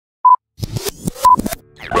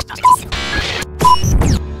So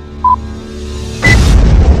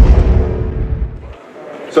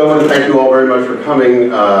I want to thank you all very much for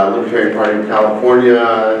coming. Libertarian Party of California,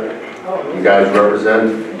 you guys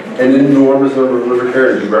represent an enormous number of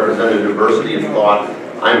libertarians. You represent a diversity of thought.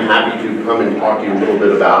 I'm happy to come and talk to you a little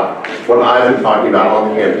bit about what I've been talking about on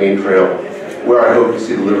the campaign trail, where I hope to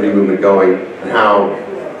see the liberty movement going, and how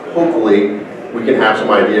hopefully we can have some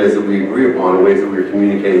ideas that we agree upon in ways that we're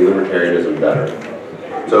communicating libertarianism better.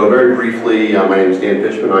 So very briefly, my name is Dan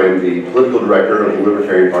Fishman. I am the political director of the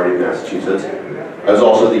Libertarian Party of Massachusetts. I was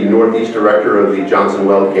also the Northeast director of the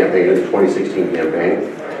Johnson-Weld campaign in the 2016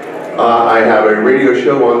 campaign. I have a radio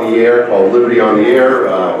show on the air called Liberty on the Air.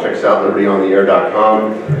 Check us out,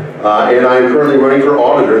 libertyontheair.com. And I am currently running for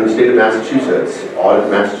auditor in the state of Massachusetts,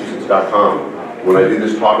 auditmassachusetts.com. When I do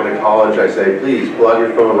this talk at a college, I say, please pull out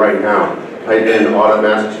your phone right now. Type in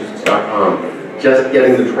auditmassachusetts.com. Just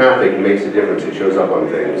getting the traffic makes a difference. It shows up on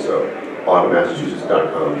things. So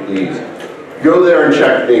auditmassachusetts.com. Please go there and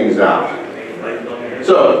check things out.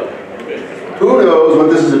 So, who knows what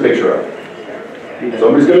this is a picture of?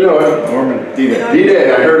 Somebody's going to know it. Norman. D-Day.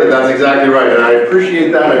 D-Day, I heard it. That's exactly right. And I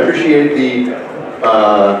appreciate that. I appreciate the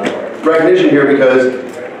recognition here, because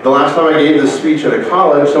the last time I gave this speech at a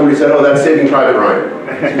college, somebody said, oh, that's Saving Private Ryan.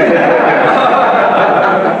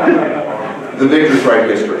 The victors write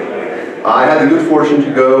history. I had the good fortune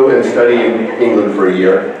to go and study in England for a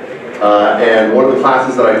year. And one of the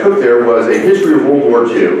classes that I took there was a history of World War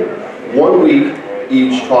II. 1 week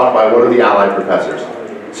each taught by one of the Allied professors.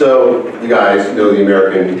 So you guys know the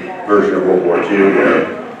American version of World War II, where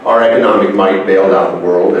our economic might bailed out the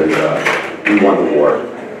world and we won the war.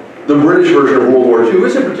 The British version of World War II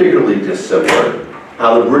isn't particularly dissimilar.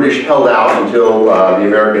 How the British held out until the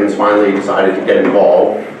Americans finally decided to get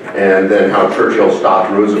involved, and then how Churchill stopped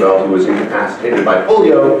Roosevelt, who was incapacitated by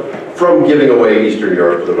polio, from giving away Eastern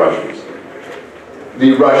Europe to the Russians.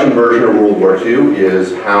 The Russian version of World War II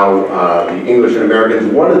is how the English and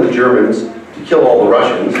Americans wanted the Germans to kill all the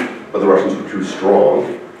Russians, but the Russians were too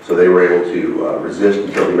strong, so they were able to resist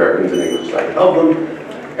until the Americans and English decided to help them.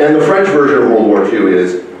 And the French version of World War II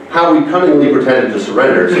is how we cunningly pretended to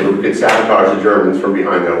surrender so that we could sabotage the Germans from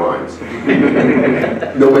behind their lines.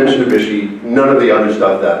 No mention of Vichy, none of the other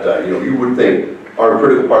stuff that you would think are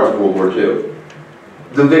critical parts of World War II.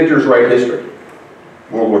 The victors write history.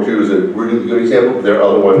 World War II is a really good example, but there are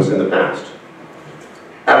other ones in the past.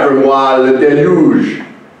 Après moi le déluge.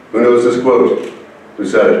 Who knows this quote? Who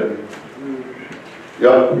said it?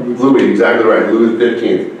 Yep, Louis, exactly right, Louis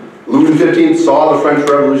XV. Louis XV saw the French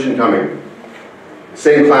Revolution coming.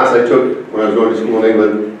 Same class I took when I was going to school in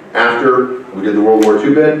England. After we did the World War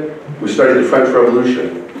II bit, we studied the French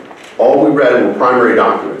Revolution. All we read were primary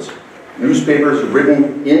documents. Newspapers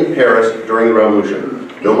written in Paris during the Revolution.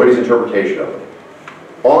 Nobody's interpretation of them.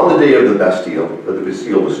 On the day of the Bastille, that the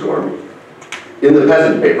Bastille was stormed, in the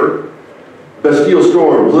peasant paper, Bastille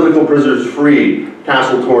stormed, political prisoners freed,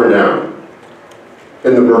 castle torn down.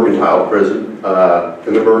 In the mercantile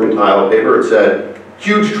paper, it said,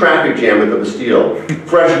 huge traffic jam at the Bastille,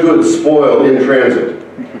 fresh goods spoiled in transit.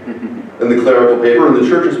 In the clerical paper, in the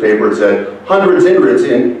church's paper, it said, hundreds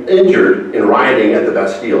injured in rioting at the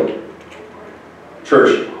Bastille.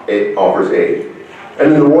 Church offers aid.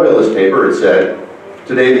 And in the royalist paper, it said,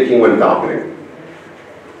 today the king went falconing.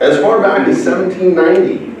 As far back as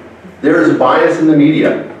 1790, there is bias in the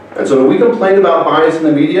media. And so when we complain about bias in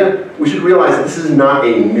the media, we should realize that this is not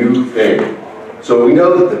a new thing. So we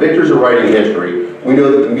know that the victors are writing history. We know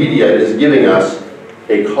that the media is giving us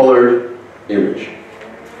a colored image.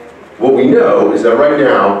 What we know is that right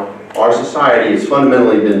now, our society has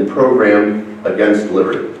fundamentally been programmed against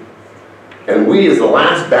liberty. And we, as the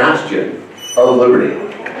last bastion of liberty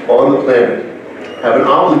on the planet, have an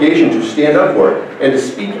obligation to stand up for it and to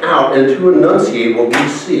speak out and to enunciate what we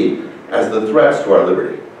see as the threats to our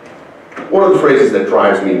liberty. One of the phrases that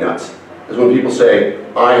drives me nuts is when people say,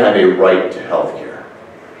 I have a right to health care.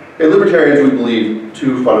 In libertarians, we believe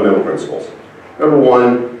two fundamental principles. Number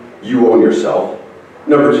one, you own yourself.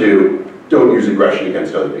 Number two, don't use aggression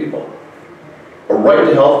against other people. A right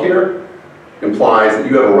to health care implies that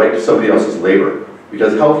you have a right to somebody else's labor,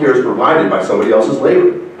 because health care is provided by somebody else's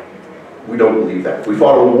labor. We don't believe that. We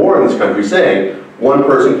fought a war in this country saying one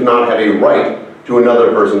person cannot have a right to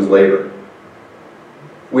another person's labor.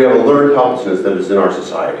 We have a learned helplessness that is in our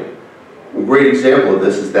society. A great example of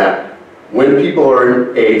this is that when people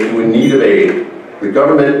are in need of aid, the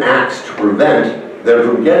government acts to prevent them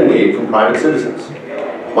from getting aid from private citizens.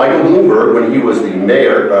 Michael Bloomberg, when he was the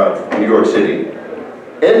mayor of New York City,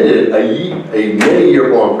 ended a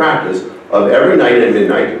many-year-long practice of every night at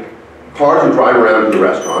midnight, cars would drive around to the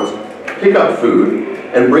restaurants, pick up food,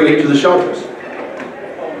 and bring it to the shelters.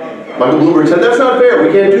 Michael Bloomberg said, that's not fair,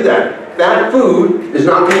 we can't do that. That food is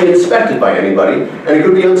not being inspected by anybody, and it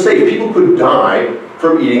could be unsafe. People could die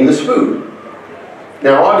from eating this food.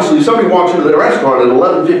 Now, obviously, if somebody walks into the restaurant at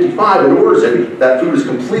 11:55 and orders it, that food is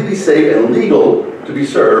completely safe and legal to be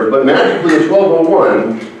served, but magically at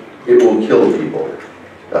 12:01, it will kill people.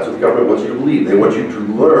 That's what the government wants you to believe. They want you to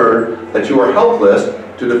learn that you are helpless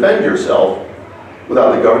to defend yourself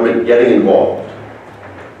without the government getting involved.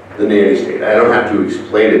 The nanny state. I don't have to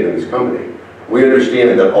explain it in this company. We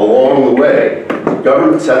understand that along the way, the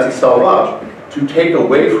government sets itself up to take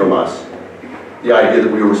away from us the idea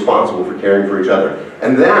that we are responsible for caring for each other.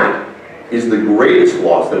 And that is the greatest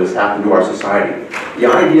loss that has happened to our society. The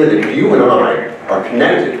idea that you and I are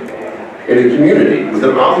connected in a community with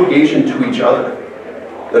an obligation to each other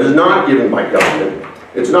that is not given by government.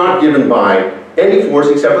 It's not given by any force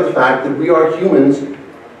except for the fact that we are humans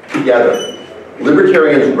together.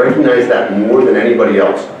 Libertarians recognize that more than anybody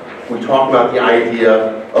else. We talk about the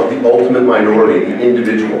idea of the ultimate minority, the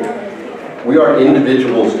individual. We are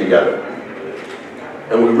individuals together.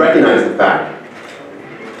 And we recognize the fact,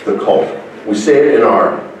 the cult. We say it in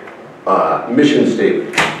our mission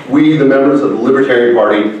statement. We, the members of the Libertarian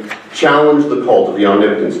Party, challenge the cult of the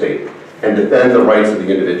omnipotent state and defend the rights of the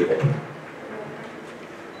individual.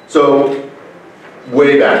 So,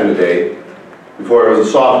 way back in the day, before I was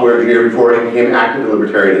a software engineer, before I became active in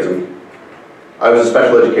libertarianism, I was a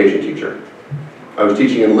special education teacher. I was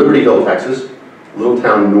teaching in Liberty Hill, Texas, a little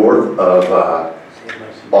town north of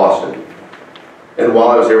Austin. And while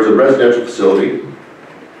I was there, it was a residential facility.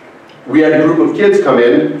 We had a group of kids come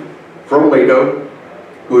in from Waco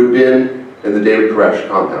who had been in the David Koresh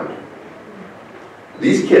compound.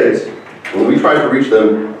 These kids, when we tried to reach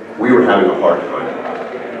them, we were having a hard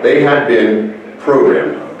time. They had been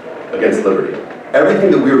programmed against liberty. Everything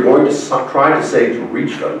that we were going to try to say to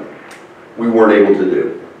reach them, we weren't able to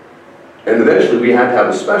do. And eventually we had to have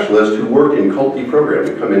a specialist who worked in cult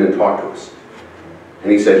deprogramming come in and talk to us.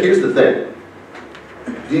 And he said, here's the thing.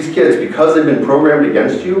 These kids, because they've been programmed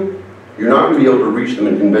against you, you're not going to be able to reach them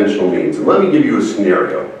in conventional means. And let me give you a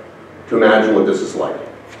scenario to imagine what this is like.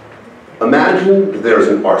 Imagine that there's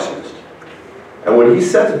an arsonist. And when he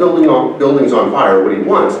sets buildings on fire, what he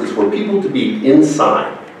wants is for people to be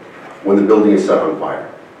inside when the building is set on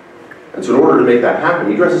fire. And so in order to make that happen,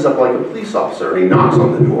 he dresses up like a police officer and he knocks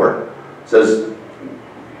on the door, says,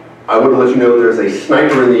 I want to let you know there's a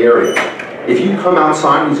sniper in the area. If you come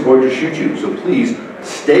outside, he's going to shoot you, so please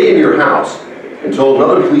stay in your house until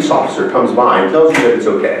another police officer comes by and tells you that it's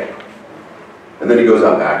okay. And then he goes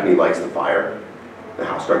out back and he lights the fire. The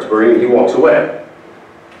house starts burning and he walks away.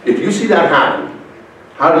 If you see that happen,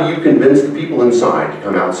 how do you convince the people inside to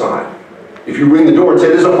come outside? If you ring the door and say,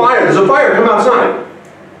 there's a fire, come outside.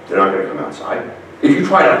 They're not going to come outside. If you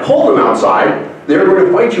try to pull them outside, they're going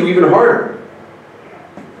to fight you even harder.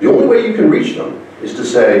 The only way you can reach them is to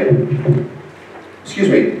say, excuse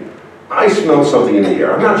me, I smell something in the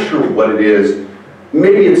air. I'm not sure what it is.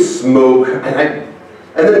 Maybe it's smoke. And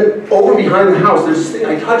then over behind the house, there's this thing,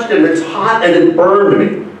 I touched it and it's hot and it burned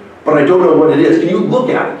me. But I don't know what it is. Can you look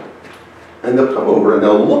at it? And they'll come over and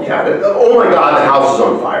they'll look at it. Oh my God, the house is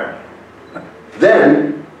on fire.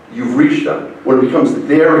 Then you've reached them when it becomes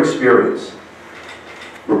their experience.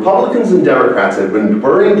 Republicans and Democrats have been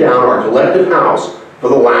burning down our collective house for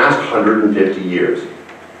the last 150 years.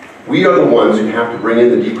 We are the ones who have to bring in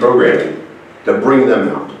the deprogramming to bring them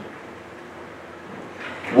out.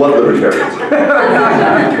 What libertarians?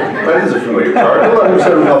 That is a familiar chart.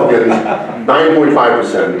 11% Republicans,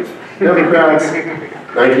 9.5% Democrats,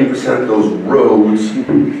 19% those roads,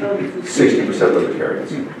 60%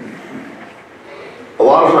 libertarians. A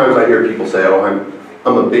lot of times I hear people say, oh,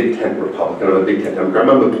 I'm a big tent Republican, I'm a big tent Democrat,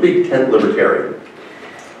 I'm a big tent libertarian.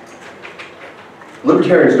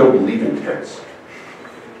 Libertarians don't believe in tents.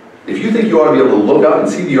 If you think you ought to be able to look up and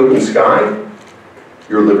see the open sky,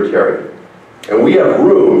 you're a libertarian. And we have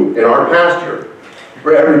room in our pasture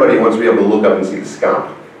for everybody who wants to be able to look up and see the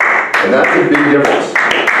sky. And that's a big difference.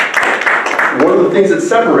 One of the things that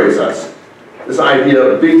separates us, this idea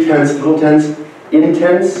of big tents, little tents,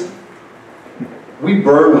 intense, we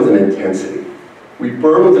burn with an intensity. We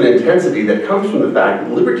burn with an intensity that comes from the fact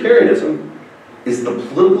that libertarianism is the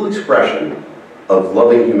political expression of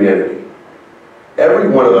loving humanity. Every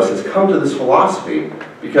one of us has come to this philosophy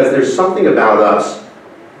because there's something about us,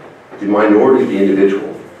 the minority, the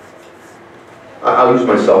individual. I'll use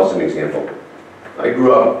myself as an example. I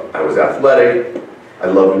grew up, I was athletic, I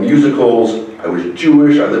loved musicals, I was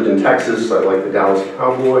Jewish, I lived in Texas, I liked the Dallas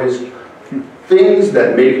Cowboys. Things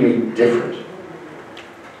that make me different.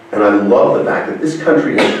 And I love the fact that this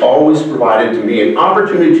country has always provided to me an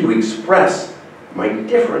opportunity to express my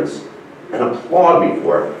difference and applaud me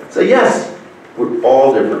for it. Say, yes, we're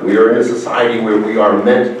all different. We are in a society where we are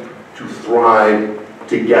meant to thrive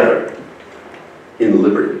together in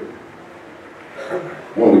liberty.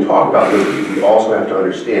 When we talk about liberty, we also have to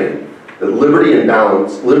understand that liberty and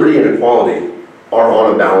balance, liberty and equality are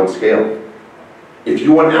on a balanced scale. If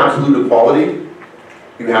you want absolute equality,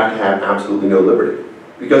 you have to have absolutely no liberty.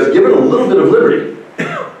 Because given a little bit of liberty,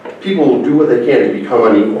 people will do what they can to become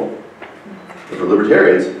unequal. And for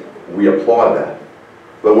libertarians, we applaud that.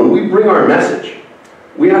 But when we bring our message,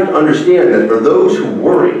 we have to understand that for those who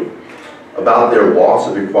worry about their loss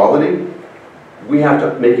of equality, we have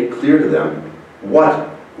to make it clear to them what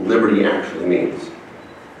liberty actually means.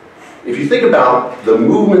 If you think about the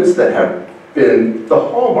movements that have been the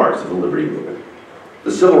hallmarks of the liberty movement,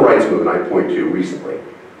 the civil rights movement I point to recently,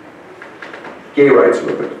 gay rights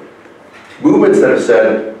movement, movements that have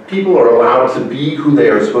said people are allowed to be who they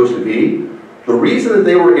are supposed to be, the reason that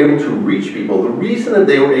they were able to reach people, the reason that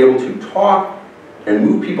they were able to talk and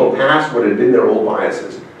move people past what had been their old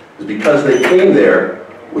biases, is because they came there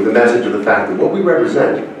with the message of the fact that what we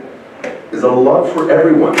represent is a love for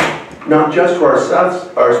everyone, not just for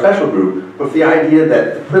our special group, but for the idea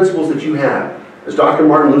that the principles that you have, as Dr.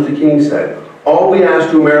 Martin Luther King said, all we ask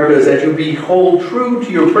to America is that you hold true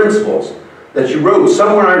to your principles that you wrote.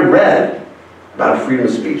 Somewhere I read about freedom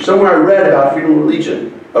of speech. Somewhere I read about freedom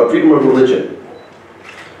of religion.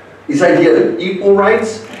 This idea of equal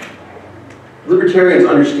rights, libertarians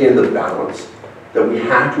understand the balance that we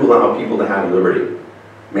have to allow people to have liberty,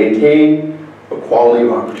 maintain equality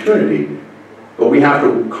of opportunity, but we have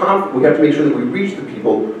to make sure that we reach the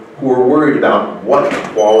people who are worried about what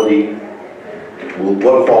equality they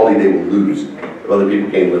will lose if other people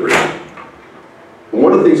gain liberty. And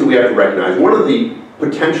one of the things that we have to recognize, one of the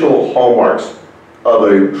potential hallmarks of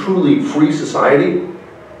a truly free society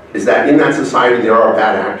is that in that society there are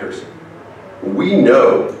bad actors. We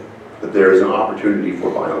know that there is an opportunity for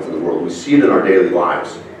violence in the world. We see it in our daily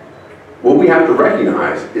lives. What we have to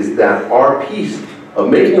recognize is that our piece of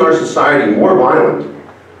making our society more violent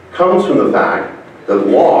comes from the fact that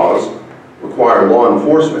laws require law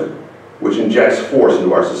enforcement, which injects force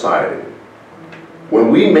into our society.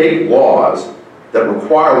 When we make laws that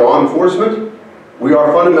require law enforcement, we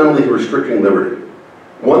are fundamentally restricting liberty.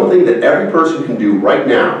 One thing that every person can do right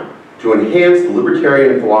now to enhance the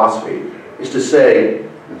libertarian philosophy is to say,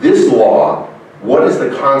 this law, what is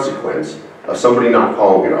the consequence of somebody not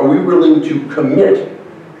following it? Are we willing to commit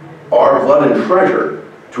our blood and treasure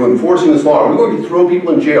to enforcing this law? Are we going to throw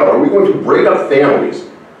people in jail? Are we going to break up families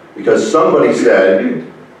because somebody said,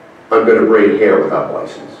 I'm going to braid hair without a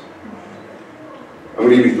license? I'm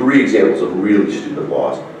going to give you 3 examples of really stupid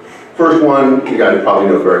laws. First one, you guys probably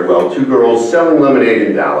know very well. 2 girls selling lemonade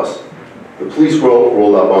in Dallas. The police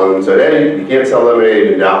rolled up on them and said, hey, you can't sell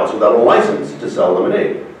lemonade in Dallas without a license to sell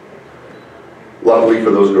lemonade. Luckily for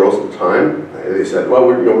those girls at the time, they said, well,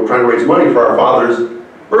 we're trying to raise money for our father's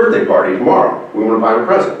birthday party tomorrow. We want to buy him a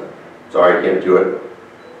present. Sorry, I can't do it.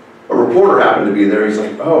 A reporter happened to be there. He's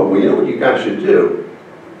like, oh, well, you know what you guys should do?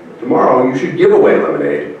 Tomorrow you should give away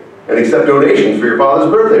lemonade and accept donations for your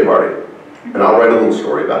father's birthday party. And I'll write a little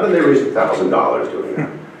story about it. And they raised $1,000 doing that.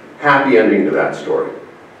 Happy ending to that story.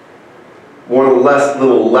 One of the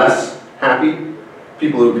little less happy,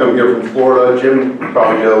 people who come here from Florida, Jim, you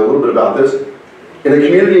probably know a little bit about this. In a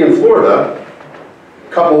community in Florida,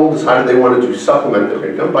 a couple decided they wanted to supplement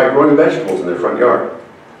their income by growing vegetables in their front yard.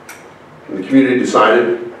 And the community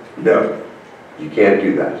decided, no, you can't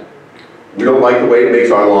do that. We don't like the way it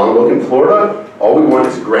makes our lawn look in Florida. All we want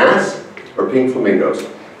is grass or pink flamingos,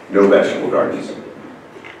 no vegetable gardens.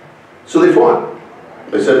 So they fought.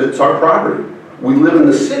 They said, it's our property. We live in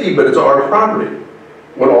the city, but it's our property.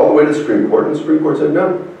 Went all the way to the Supreme Court, and the Supreme Court said,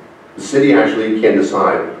 no. The city actually can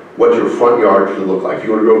decide what your front yard should look like. If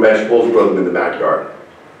you want to grow vegetables, grow them in the backyard.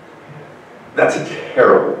 That's a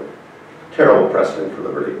terrible, terrible precedent for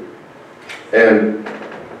liberty. And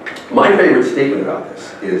my favorite statement about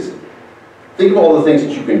this is, think of all the things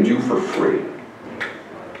that you can do for free.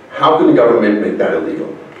 How can the government make that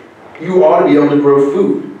illegal? You ought to be able to grow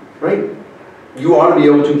food, right? You ought to be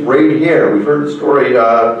able to braid hair. We've heard the story,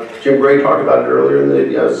 Jim Gray talked about it earlier in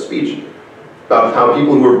the speech, about how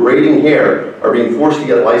people who are braiding hair are being forced to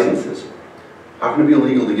get licenses. How can it be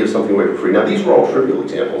illegal to give something away for free? Now, these are all trivial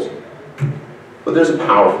examples, but there's a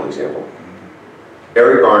powerful example.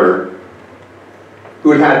 Eric Garner,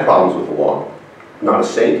 who had problems with the law, not a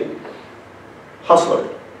saint, hustler.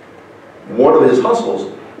 One of his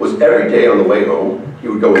hustles was every day on the way home, he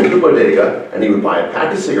would go into the bodega and he would buy a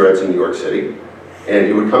pack of cigarettes in New York City, And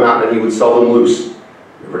he would come out and he would sell them loose.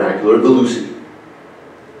 The vernacular, the loosie.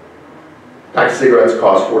 Pack of cigarettes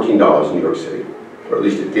cost $14 in New York City. Or at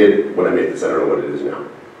least it did when I made this. I don't know what it is now.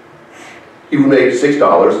 He would make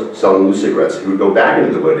 $6 selling loose cigarettes. He would go back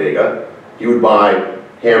into the bodega. He would buy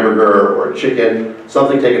hamburger or chicken,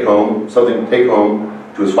 something to take home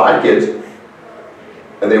to his 5 kids,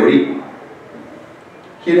 and they would eat.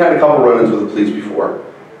 He had had a couple run-ins with the police before,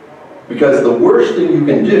 because the worst thing you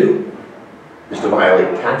can do is to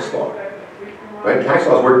violate tax law. Right? Tax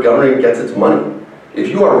law is where government gets its money. If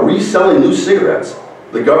you are reselling loose cigarettes,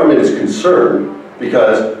 the government is concerned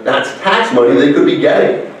because that's tax money they could be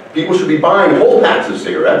getting. People should be buying whole packs of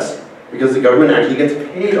cigarettes because the government actually gets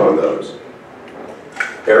paid on those.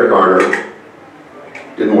 Eric Garner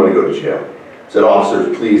didn't want to go to jail. Said,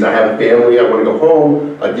 officers, please, I have a family, I want to go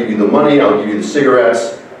home, I'll give you the money, I'll give you the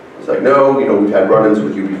cigarettes. He's like, no, you know, we've had run-ins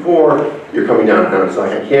with you before, you're coming downtown. He's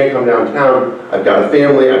like, I can't come downtown, I've got a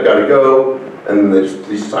family, I've got to go. And the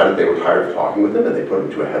police decided they were tired of talking with him and they put him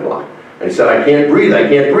into a headlock. And he said, I can't breathe, I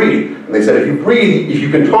can't breathe. And they said, if you breathe, if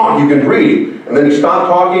you can talk, you can breathe. And then he stopped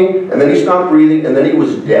talking, and then he stopped breathing, and then he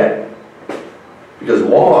was dead. Because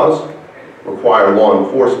laws require law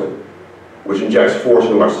enforcement, which injects force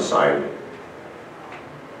into our society.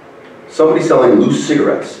 Somebody selling loose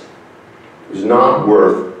cigarettes is not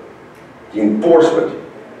worth the enforcement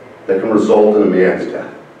that can result in a man's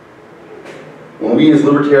death. When we as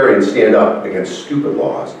libertarians stand up against stupid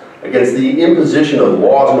laws, against the imposition of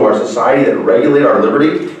laws into our society that regulate our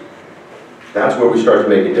liberty, that's where we start to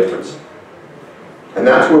make a difference. And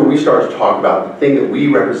that's where we start to talk about the thing that we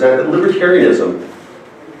represent, that libertarianism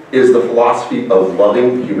is the philosophy of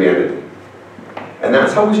loving humanity. And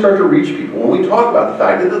that's how we start to reach people. When we talk about the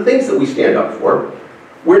fact that the things that we stand up for,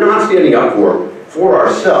 we're not standing up for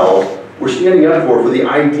ourselves, we're standing up for the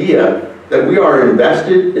idea that we are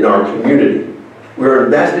invested in our community. We're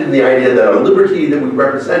invested in the idea that our liberty that we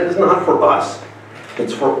represent is not for us,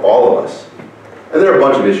 it's for all of us. And there are a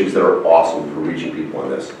bunch of issues that are awesome for reaching people on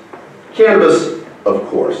this. Cannabis, of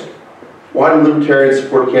course. Why do libertarians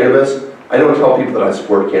support cannabis? I don't tell people that I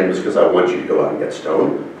support cannabis because I want you to go out and get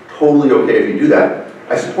stoned. Totally okay if you do that.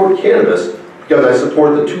 I support cannabis because I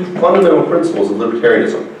support the 2 fundamental principles of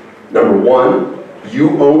libertarianism. Number 1,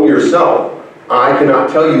 you own yourself. I cannot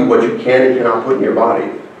tell you what you can and cannot put in your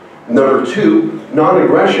body. Number 2,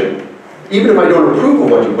 non-aggression. Even if I don't approve of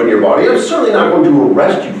what you put in your body, I'm certainly not going to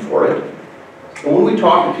arrest you for it. And when we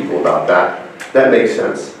talk to people about that, that makes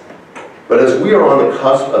sense. But as we are on the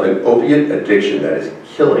cusp of an opiate addiction that is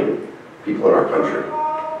killing people in our country,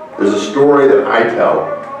 there's a story that I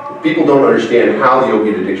tell. People don't understand how the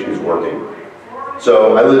opiate addiction is working.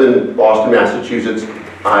 So I live in Boston, Massachusetts.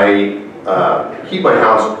 I heat my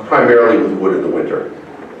house primarily with wood in the winter.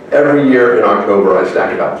 Every year in October, I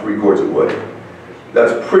stack about 3 cords of wood.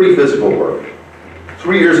 That's pretty physical work.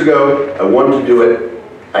 3 years ago, I wanted to do it.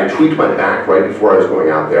 I tweaked my back right before I was going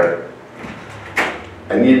out there.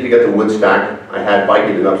 I needed to get the wood stacked. I had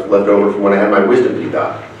Vicodin left over from when I had my wisdom teeth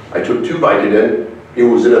out. I took 2 Vicodin. It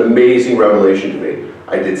was an amazing revelation to me.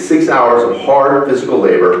 I did 6 hours of hard physical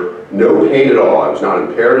labor, no pain at all. I was not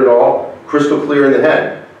impaired at all, crystal clear in the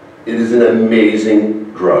head. It is an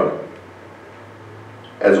amazing drug.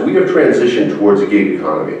 As we have transitioned towards a gig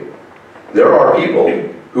economy, there are people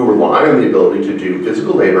who rely on the ability to do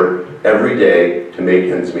physical labor every day to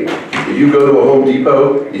make ends meet. If you go to a Home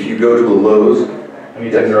Depot, if you go to a Lowe's, I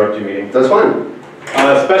need to interrupt you, meeting. That's fine.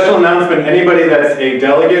 Special announcement, anybody that's a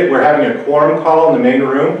delegate, we're having a quorum call in the main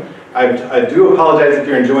room. I do apologize if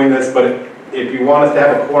you're enjoying this, but if you want us to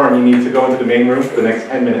have a quorum, you need to go into the main room for the next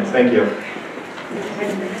 10 minutes. Thank you.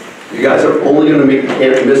 You guys are only going to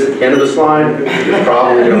miss the cannabis line, you're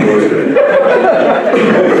probably going to lose it. I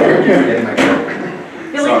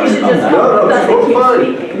feel like you should just No, it's totally fine.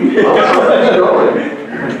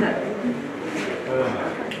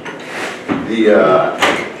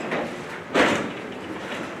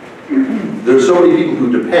 There's so many people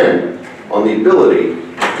who depend on the ability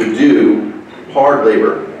to do hard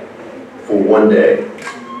labor for one day.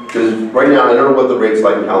 Because right now, I don't know what the rate's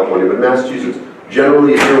like in California, but in Massachusetts,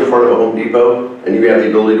 generally if you're in front of a Home Depot and you have the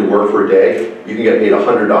ability to work for a day, you can get paid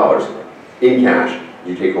 $100 in cash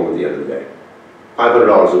you take home at the end of the day.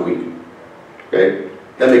 $500 a week, okay?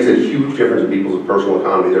 That makes a huge difference in people's personal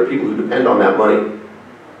economy. There are people who depend on that money.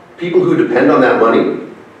 People who depend on that money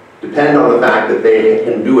depend on the fact that they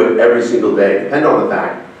can do it every single day. Depend on the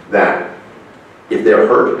fact that if they're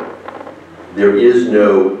hurt, there is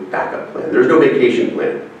no backup plan. There's no vacation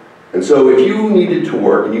plan. And so if you needed to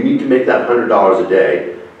work and you need to make that $100 a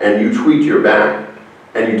day and you tweaked your back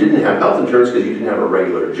and you didn't have health insurance because you didn't have a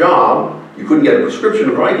regular job, you couldn't get a prescription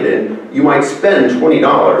for Vicodin, you might spend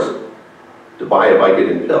 $20 to buy a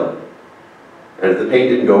Vicodin pill. And if the pain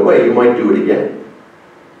didn't go away, you might do it again.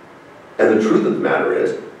 And the truth of the matter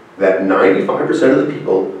is that 95% of the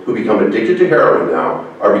people who become addicted to heroin now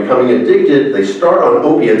are becoming addicted, they start on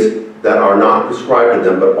opiates that are not prescribed to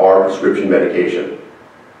them but are prescription medication.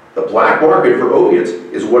 The black market for opiates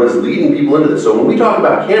is what is leading people into this. So when we talk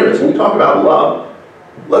about cannabis, when we talk about love,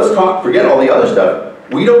 let's talk, forget all the other stuff.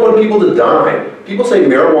 We don't want people to die. People say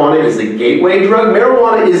marijuana is the gateway drug.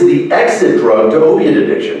 Marijuana is the exit drug to opiate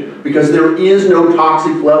addiction because there is no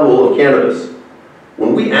toxic level of cannabis.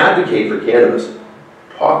 When we advocate for cannabis,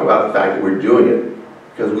 talk about the fact that we're doing it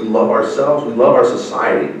because we love ourselves, we love our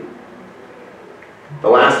society. The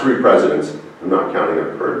last 3 presidents, I'm not counting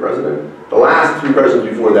our current president, the last 3 presidents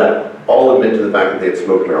before that all admit to the fact that they had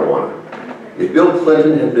smoked marijuana. If Bill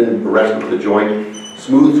Clinton had been arrested with a joint,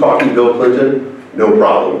 smooth-talking Bill Clinton, no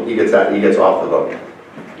problem. He gets off the hook.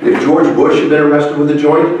 If George Bush had been arrested with a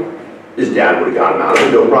joint, his dad would have got him out of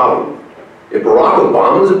it, no problem. If Barack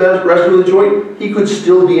Obama was arrested with a joint, he could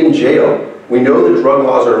still be in jail. We know that drug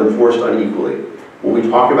laws are enforced unequally. When we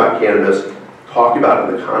talk about cannabis, talk about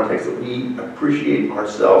it in the context that we appreciate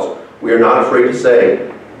ourselves. We are not afraid to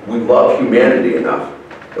say we love humanity enough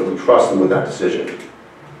that we trust them with that decision.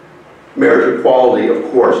 Marriage equality, of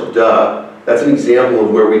course, duh. That's an example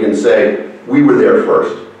of where we can say we were there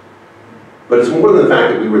first. But it's more than the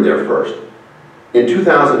fact that we were there first. In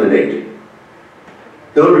 2008,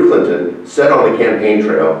 Hillary Clinton said on the campaign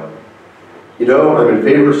trail, you know, I'm in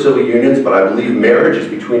favor of civil unions, but I believe marriage is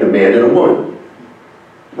between a man and a woman.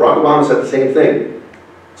 Barack Obama said the same thing.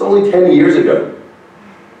 It's only 10 years ago.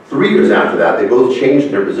 3 years after that, they both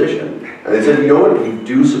changed their position. And they said, you know what, we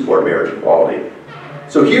do support marriage equality.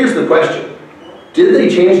 So here's the question. Did they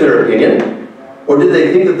change their opinion? Or did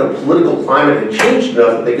they think that the political climate had changed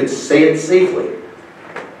enough that they could say it safely?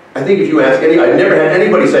 I think if you ask I've never had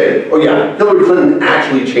anybody say, oh yeah, Hillary Clinton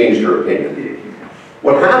actually changed her opinion.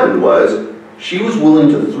 What happened was, she was willing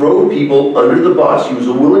to throw people under the bus. She was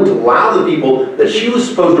willing to allow the people that she was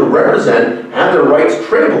supposed to represent have their rights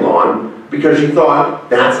trampled on because she thought,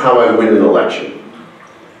 that's how I win an election.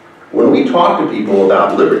 When we talk to people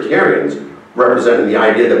about libertarians representing the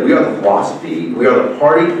idea that we are the philosophy, we are the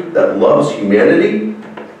party that loves humanity,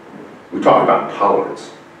 we talk about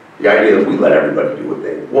tolerance. The idea that we let everybody do what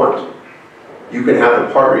they want. You can have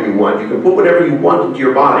the partner you want. You can put whatever you want into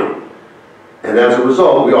your body. And as a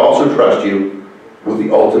result, we also trust you with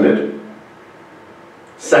the ultimate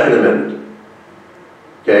Second Amendment.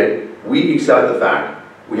 Okay? We accept the fact,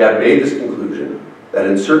 we have made this conclusion, that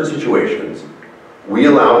in certain situations, we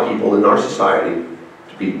allow people in our society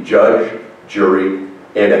to be judge, jury,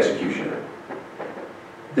 and executioner.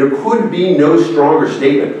 There could be no stronger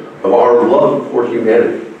statement of our love for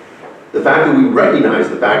humanity. The fact that we recognize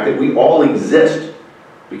the fact that we all exist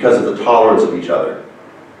because of the tolerance of each other.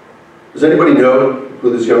 Does anybody know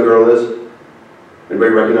who this young girl is?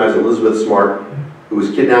 Anybody recognize Elizabeth Smart, who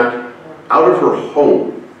was kidnapped out of her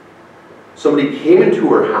home? Somebody came into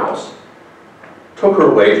her house, took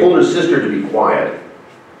her away, told her sister to be quiet.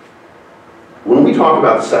 When we talk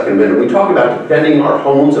about the Second Amendment, we talk about defending our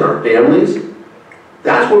homes and our families.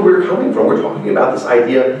 That's where we're coming from. We're talking about this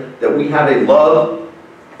idea that we have a love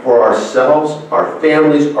for ourselves, our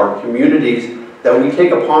families, our communities, that we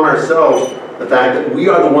take upon ourselves the fact that we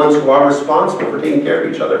are the ones who are responsible for taking care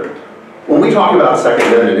of each other. When we talk about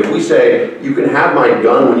Second Amendment, if we say, you can have my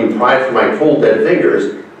gun when you pry it from my cold dead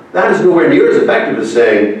fingers, that is nowhere near as effective as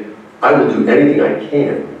saying, I will do anything I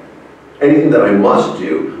can, anything that I must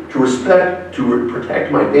do to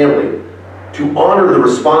protect my family, to honor the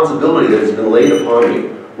responsibility that has been laid upon me.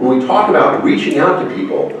 When we talk about reaching out to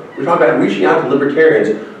people, we talk about reaching out to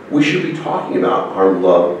libertarians, we should be talking about our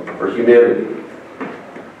love for humanity.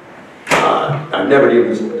 I've never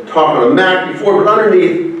even talked on a Mac before, but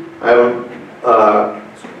underneath I have a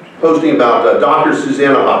posting about Dr.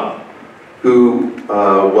 Susanna Hupp, who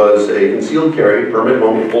was a concealed carry permit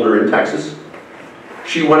holder in Texas.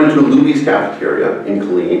 She went into a Luby's cafeteria in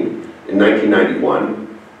Killeen in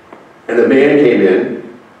 1991, and a man came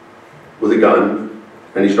in with a gun,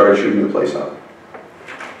 and he started shooting the place up.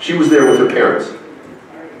 She was there with her parents.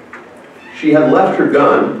 She had left her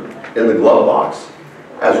gun in the glove box,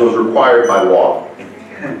 as was required by law.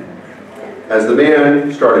 As the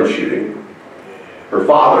man started shooting, her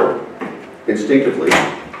father instinctively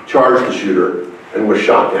charged the shooter and was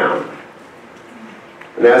shot down.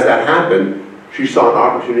 And as that happened, she saw an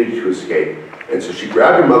opportunity to escape. And so she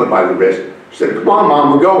grabbed her mother by the wrist. She said, come on,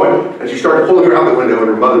 Mom, we're going. And she started pulling her out the window, and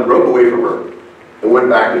her mother broke away from her and went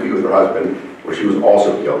back to be with her husband, where she was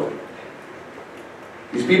also killed.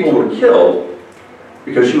 These people were killed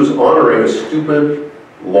because she was honoring a stupid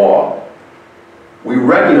law. We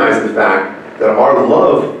recognize the fact that our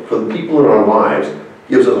love for the people in our lives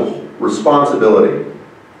gives us a responsibility,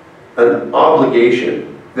 an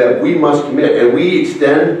obligation that we must commit, and we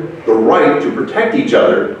extend the right to protect each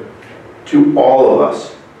other to all of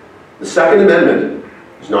us. The Second Amendment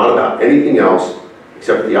is not about anything else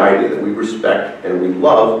except the idea that we respect and we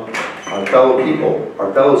love our fellow people,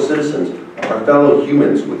 our fellow citizens, our fellow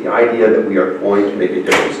humans, with the idea that we are going to make a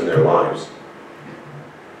difference in their lives.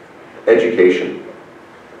 Education.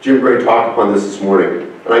 Jim Gray talked upon this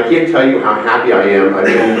morning, and I can't tell you how happy I am. I've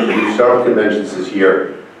been to several conventions this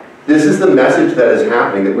year. This is the message that is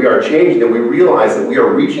happening, that we are changing, that we realize that we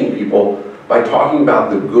are reaching people by talking about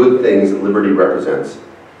the good things that liberty represents.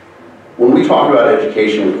 When we talk about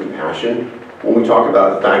education with compassion, when we talk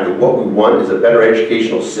about the fact that what we want is a better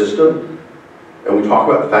educational system, and we talk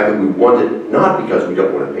about the fact that we want it not because we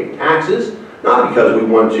don't want to pay taxes, not because we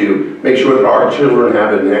want to make sure that our children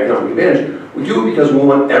have an economic advantage, we do it because we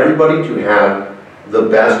want everybody to have the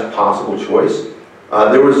best possible choice.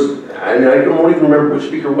 There was, and I don't even remember which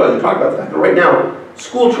speaker it was, who talked about the fact that right now,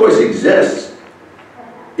 school choice exists.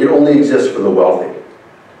 It only exists for the wealthy.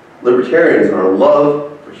 Libertarians, in our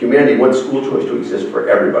love for humanity, want school choice to exist for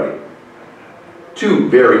everybody. Two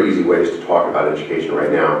very easy ways to talk about education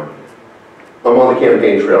right now. I'm on the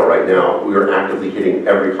campaign trail right now. We are actively hitting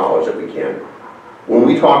every college that we can. When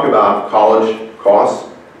we talk about college costs,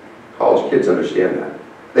 college kids understand that.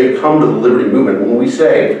 They come to the liberty movement when we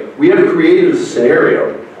say, we have created a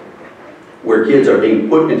scenario where kids are being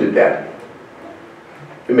put into debt.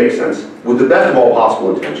 It makes sense. With the best of all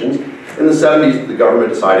possible intentions, in the 70s, the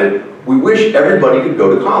government decided, we wish everybody could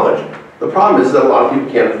go to college. The problem is that a lot of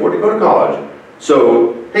people can't afford to go to college.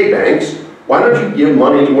 So, hey banks, why don't you give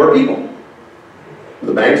money to more people?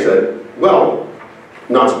 The bank said, well,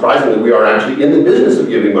 not surprisingly, we are actually in the business of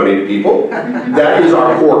giving money to people. That is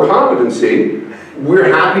our core competency.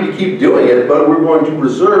 We're happy to keep doing it, but we're going to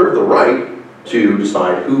reserve the right to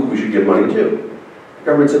decide who we should give money to. The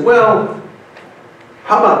government said, well,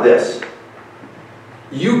 how about this?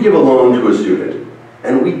 You give a loan to a student,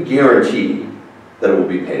 and we guarantee that it will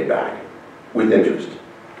be paid back with interest.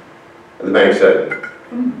 And the bank said,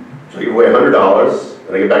 so I give away $100,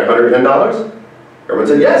 and I get back $110? Government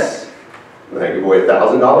said, yes. And I give away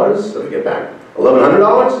 $1,000, so I get back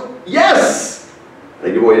 $1,100? Yes!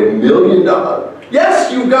 And I give away $1 million.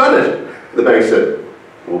 Yes, you got it. The bank said,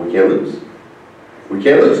 well, we can't lose. We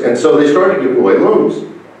can't lose. And so they started giving away loans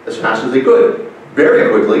as fast as they could. Very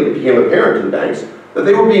quickly, it became apparent to the banks that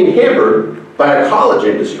they were being hampered by a college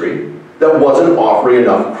industry that wasn't offering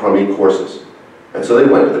enough crummy courses. And so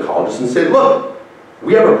they went to the colleges and said, look,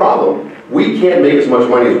 we have a problem. We can't make as much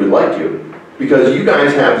money as we'd like to because you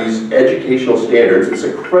guys have these educational standards, this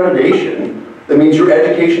accreditation that means your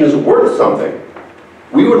education is worth something.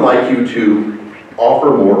 We would like you to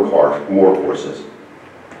offer more courses.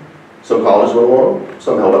 Some colleges went along,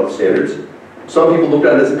 some held up the standards. Some people looked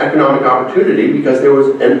at it as an economic opportunity because there was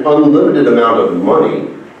an unlimited amount of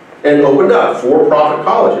money and opened up for-profit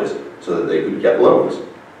colleges so that they could get loans.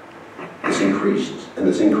 This increased, and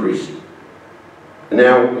this increased. And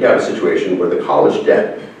now we have a situation where the college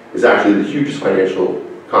debt is actually the hugest financial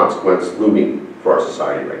consequence looming for our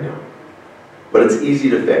society right now. But it's easy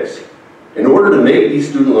to fix. In order to make these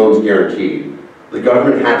student loans guaranteed, the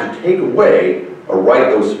government had to take away a right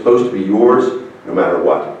that was supposed to be yours no matter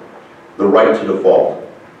what. The right to default.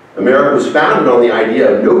 America was founded on the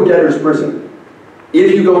idea of no debtor's prison.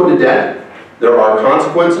 If you go into debt, there are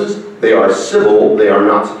consequences. They are civil. They are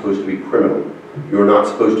not supposed to be criminal. You are not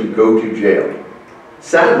supposed to go to jail.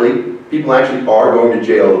 Sadly, people actually are going to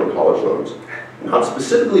jail over college loans. Not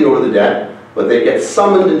specifically over the debt, but they get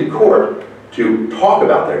summoned into court to talk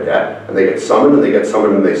about their debt, and they get summoned, and they get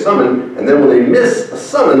summoned, and they summon, and then when they miss a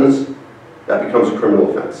summons, that becomes a criminal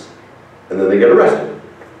offense. And then they get arrested.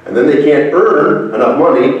 And then they can't earn enough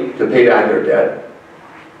money to pay back their debt.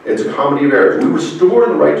 It's a comedy of errors. We restore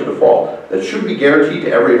the right to default that should be guaranteed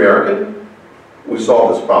to every American. We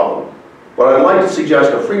solve this problem. But I'd like to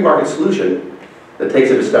suggest a free market solution that takes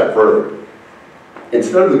it a step further.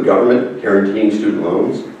 Instead of the government guaranteeing student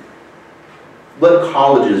loans, let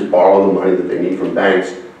colleges borrow the money that they need from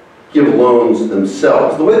banks, give loans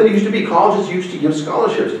themselves. The way that it used to be, colleges used to give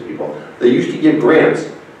scholarships to people. They used to give grants.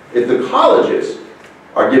 If the colleges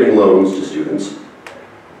are giving loans to students,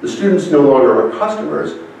 the students no longer are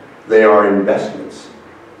customers, they are investments.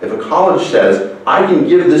 If a college says, I can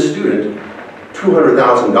give this student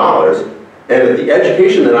 $200,000, and if the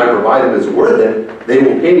education that I provide them is worth it, they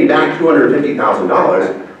will pay me back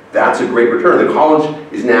 $250,000, that's a great return. The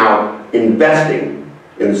college is now investing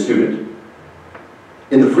in the student.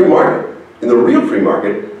 In the free market, in the real free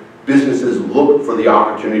market, businesses look for the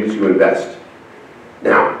opportunity to invest.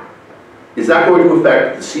 Now, is that going to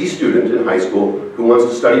affect the C student in high school who wants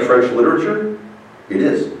to study French literature? It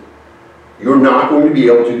is. You're not going to be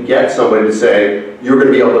able to get somebody to say, you're going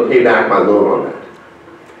to be able to pay back my loan on that.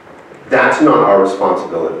 That's not our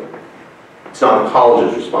responsibility. It's not the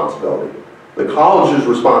college's responsibility. The college's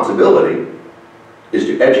responsibility is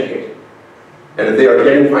to educate. And if they are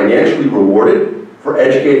getting financially rewarded for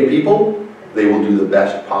educating people, they will do the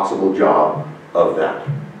best possible job of that.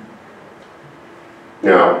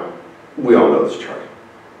 Now, we all know this chart.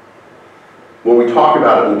 When we talk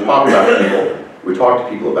about it, we talk to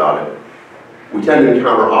people about it, we tend to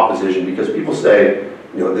encounter opposition because people say,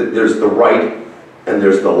 you know, there's the right and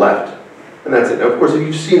there's the left. And that's it. Now, of course, if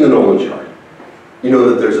you've seen the Nolan chart, you know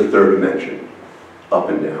that there's a third dimension, up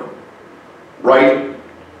and down. Right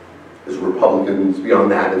is Republicans,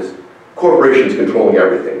 beyond that is corporations controlling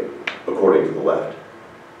everything, according to the left.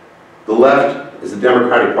 The left is the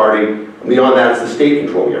Democratic Party, and beyond that is the state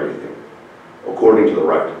controlling everything, according to the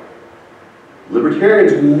right.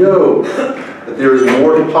 Libertarians, we know that there is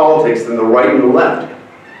more to politics than the right and the left.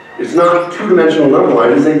 It's not two-dimensional number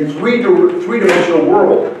line, it's a three-dimensional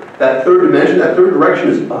world. That third dimension, that third direction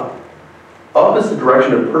is up. Up is the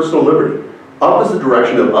direction of personal liberty. Up is the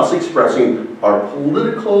direction of us expressing our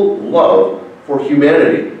political love for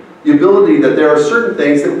humanity. The ability that there are certain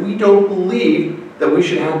things that we don't believe that we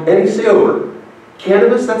should have any say over.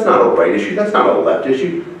 Cannabis, that's not a right issue, that's not a left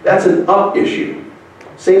issue, that's an up issue.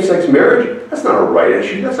 Same-sex marriage, that's not a right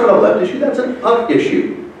issue, that's not a left issue, that's an up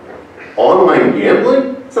issue. Online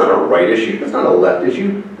gambling, that's not a right issue, that's not a left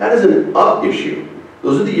issue, that is an up issue.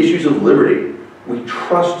 Those are the issues of liberty. We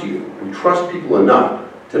trust you, we trust people enough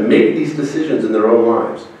to make these decisions in their own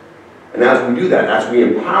lives. And as we do that, as we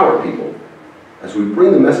empower people, as we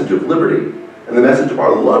bring the message of liberty and the message of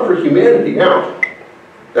our love for humanity out,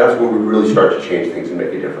 that's where we really start to change things and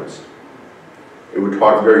make a difference. And we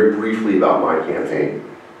talked very briefly about my campaign.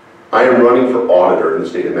 I am running for auditor in the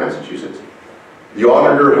state of Massachusetts. The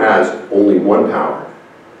auditor has only one power,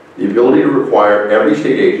 the ability to require every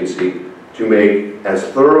state agency to make as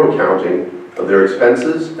thorough accounting of their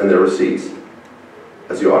expenses and their receipts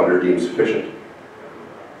as the auditor deems sufficient.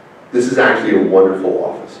 This is actually a wonderful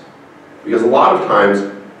office, because a lot of times,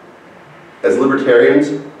 as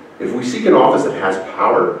libertarians, if we seek an office that has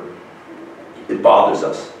power, it bothers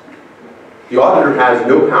us. The auditor has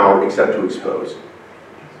no power except to expose.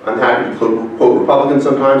 I'm happy to quote Republicans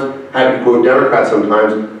sometimes, happy to quote Democrats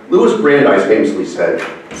sometimes. Louis Brandeis famously said,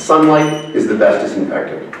 "Sunlight is the best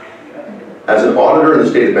disinfectant." As an auditor in the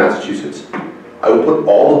state of Massachusetts, I will put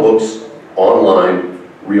all the books online,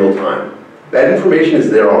 real time. That information is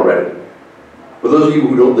there already. For those of you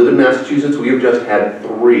who don't live in Massachusetts, we have just had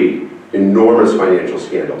 3 enormous financial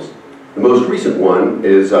scandals. The most recent one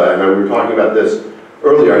is, and we were talking about this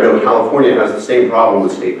earlier, I know California has the same problem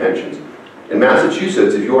with state pensions. In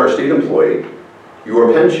Massachusetts, if you are a state employee,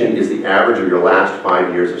 your pension is the average of your last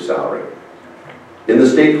 5 years of salary. In the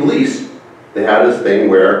state police, they had this thing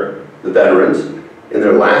where the veterans, in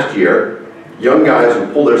their last year, young guys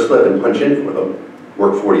would pull their slip and punch in for them,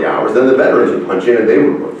 work 40 hours, then the veterans would punch in and they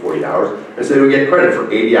would work 40 hours, and so they would get credit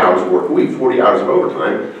for 80 hours of work a week, 40 hours of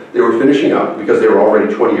overtime. They were finishing up, because they were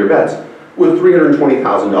already 20-year vets, with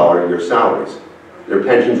 $320,000 a year salaries. Their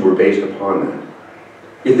pensions were based upon that.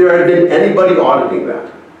 If there had been anybody auditing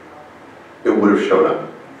that, it would have shown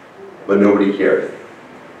up, but nobody cared.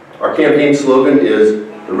 Our campaign slogan is,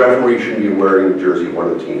 "The referee shouldn't be wearing the jersey of one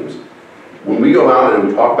of the teams." When we go out and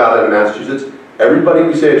we talk about it in Massachusetts, everybody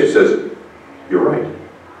we say it to says, "You're right.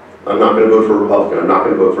 I'm not going to vote for a Republican. I'm not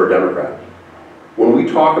going to vote for a Democrat." When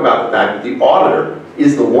we talk about the fact that the auditor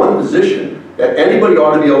is the one position that anybody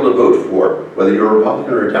ought to be able to vote for, whether you're a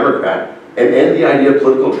Republican or a Democrat, and end the idea of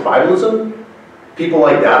political tribalism, people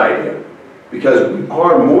like that idea. Because we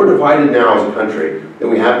are more divided now as a country than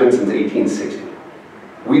we have been since 1860.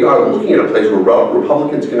 We are looking at a place where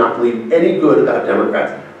Republicans cannot believe any good about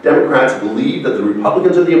Democrats. Democrats believe that the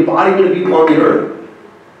Republicans are the embodiment of evil on the earth.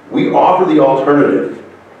 We offer the alternative,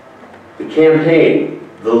 the campaign,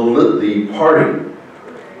 the party,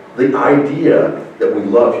 the idea that we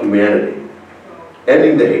love humanity,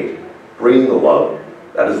 ending the hate, bringing the love.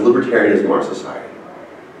 That is libertarianism in our society.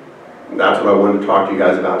 And that's what I wanted to talk to you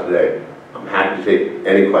guys about today. I'm happy to take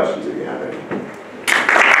any questions if you have any.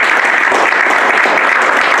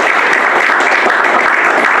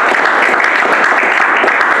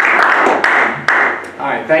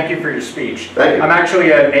 Hi, thank you for your speech. Thank you. I'm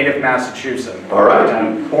actually a native Massachusettan. All right.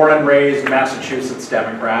 I'm born and raised Massachusetts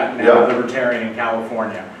Democrat, now Yeah. Libertarian in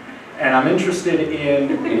California. and I'm interested in...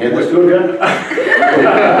 Can you hand this to him, Jen?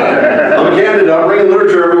 I'm a candidate, I'm bringing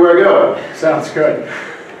literature everywhere I go. Sounds good.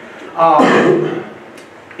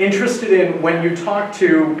 Interested in when you talk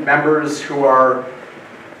to members who are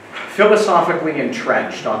philosophically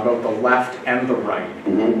entrenched on both the left and the right,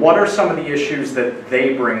 what are some of the issues that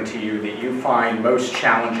they bring to you that you find most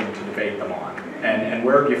challenging to debate them on? And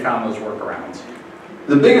where have you found those workarounds?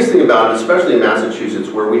 The biggest thing about it, especially in Massachusetts,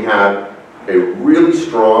 where we have a really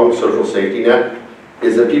strong social safety net,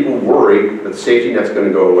 is that people worry that the safety net's going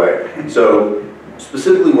to go away. So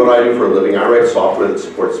specifically what I do for a living, I write software that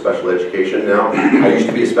supports special education now. I used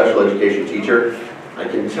to be a special education teacher. I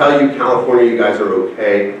can tell you, California, you guys are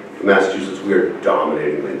okay. In Massachusetts, we are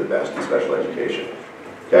dominatingly the best in special education.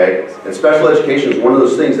 Okay? And special education is one of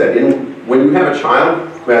those things that when you have a child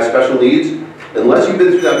who has special needs, unless you've been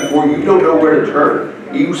through that before, you don't know where to turn.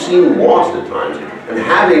 You seem lost at times. And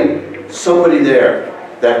having somebody there,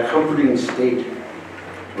 that comforting state,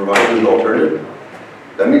 providing an alternative,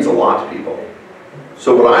 that means a lot to people.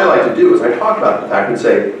 So what I like to do is I talk about the fact and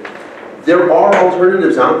say, there are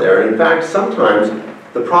alternatives out there. And in fact, sometimes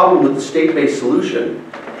the problem with the state-based solution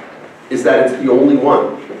is that it's the only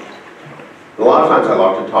one. And a lot of times I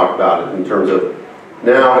like to talk about it in terms of,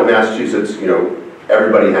 now in Massachusetts, you know,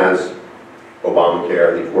 everybody has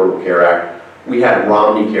Obamacare, the Affordable Care Act. We had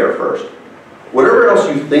Romney Care first. Whatever else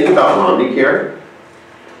you think about Romney Care,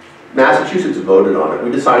 Massachusetts voted on it.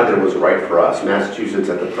 We decided that it was right for us. Massachusetts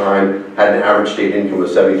at the time had an average state income of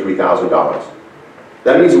 $73,000.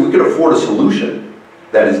 That means that we could afford a solution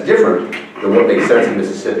that is different than what makes sense in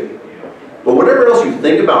Mississippi. But whatever else you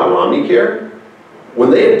think about Romney Care, when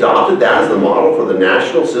they adopted that as the model for the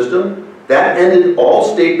national system, that ended all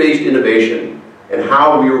state-based innovation and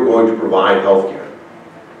how we were going to provide health care.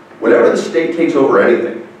 Whenever the state takes over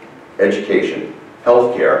anything, education,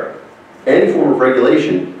 health care, any form of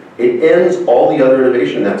regulation, it ends all the other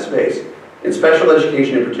innovation in that space. In special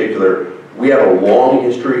education in particular, we have a long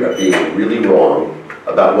history of being really wrong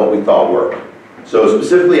about what we thought worked. So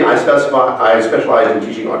specifically, I specialize in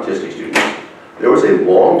teaching autistic students. There was a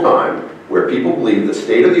long time where people believed the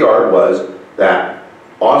state of the art was that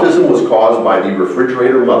autism was caused by the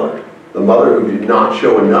refrigerator mother, the mother who did not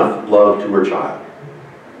show enough love to her child.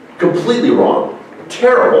 Completely wrong.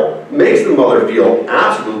 Terrible. Makes the mother feel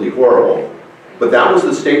absolutely horrible. But that was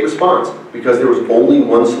the state response, because there was only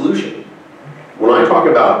one solution. When I talk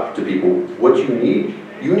about to people what you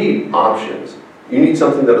need options. You need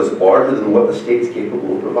something that is larger than what the state is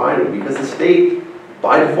capable of providing, because the state,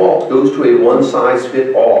 by default, goes to a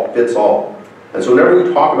one-size-fits-all. And so whenever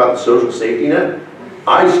we talk about the social safety net,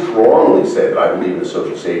 I strongly say that I believe in a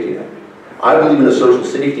social safety net. I believe in a social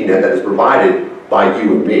safety net that is provided by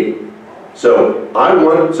you and me. So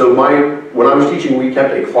when I was teaching, we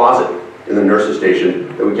kept a closet in the nurses' station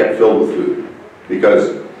that we kept filled with food. Because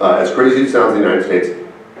as crazy as it sounds in the United States,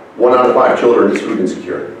 1 out of 5 children is food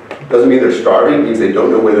insecure. Doesn't mean they're starving, it means they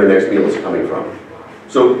don't know where their next meal is coming from.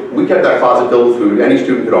 So we kept that closet filled with food. Any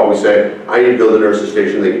student could always say, I need to build a nurse's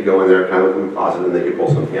station. They could go in there, kind of look in the closet, and they could pull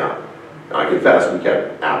something out. Now I confess, we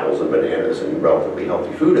kept apples and bananas and relatively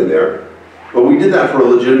healthy food in there, but we did that for a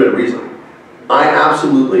legitimate reason. I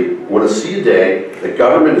absolutely want to see a day that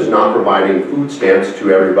government is not providing food stamps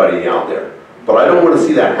to everybody out there. But I don't want to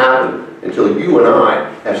see that happen until you and I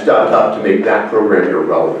have stepped up to make that program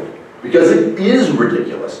irrelevant. Because it is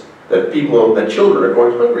ridiculous that children are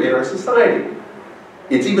going hungry in our society.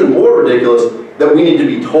 It's even more ridiculous that we need to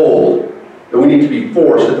be told, that we need to be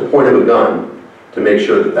forced at the point of a gun to make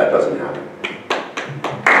sure that that doesn't happen.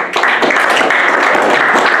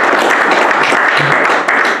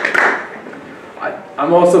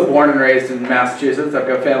 I'm also born and raised in Massachusetts. I've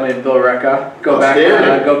got family in Billerica. Go back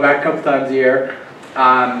a couple times a year.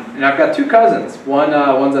 And I've got 2 cousins.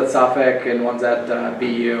 One's at Suffolk and one's at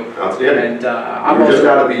BU. Outstanding. And I'm just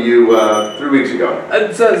out of BU 3 weeks ago.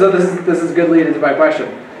 So this is a good lead into my question.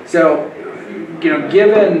 So,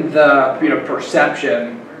 given the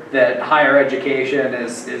perception that higher education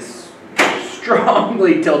is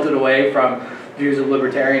strongly tilted away from views of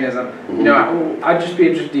libertarianism, I'd just be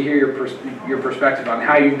interested to hear your perspective on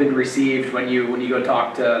how you've been received when you go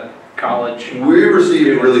talk to college. We received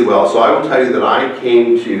it really well. So I will tell you that I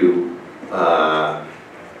came to,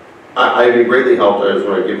 I've been greatly helped. I just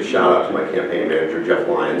want to give a shout out to my campaign manager, Jeff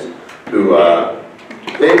Lyons, who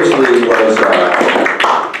famously was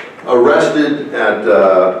arrested at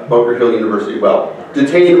Bunker Hill University,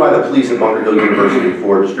 detained by the police at Bunker Hill University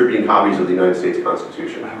for distributing copies of the United States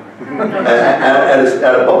Constitution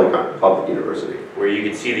at a public university. Where you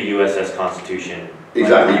could see the USS Constitution.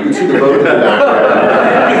 Exactly, you can see the boat in the back.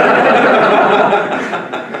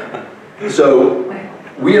 So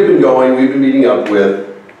we've been meeting up with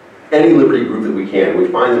any liberty group that we can. We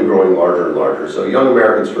find them growing larger and larger. So Young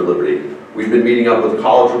Americans for Liberty. We've been meeting up with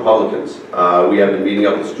college Republicans. We have been meeting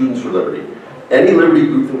up with Students for Liberty. Any liberty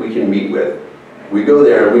group that we can meet with, we go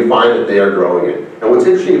there and we find that they are growing it. And what's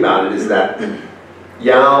interesting about it is that,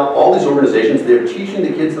 yeah, all these organizations, they're teaching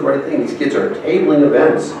the kids the right thing. These kids are tabling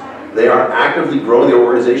events. They are actively growing their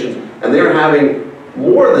organizations, and they're having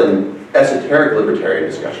more than esoteric libertarian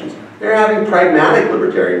discussions. They're having pragmatic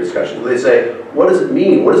libertarian discussions where they say, what does it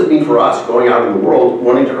mean? What does it mean for us going out in the world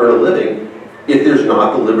wanting to earn a living if there's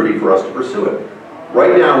not the liberty for us to pursue it?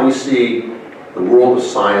 Right now we see the world of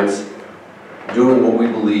science doing what we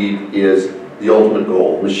believe is the ultimate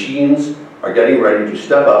goal. Machines are getting ready to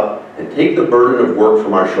step up and take the burden of work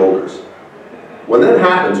from our shoulders. When that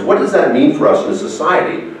happens, what does that mean for us in a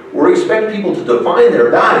society where we expect people to define their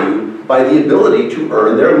value by the ability to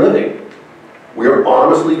earn their living? We are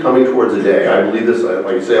honestly coming towards a day. I believe this,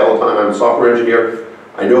 like I say all the time, I'm a software engineer.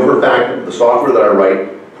 I know for a fact that the software that I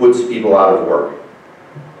write puts people out of work.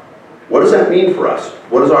 What does that mean for us?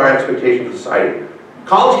 What is our expectation for society?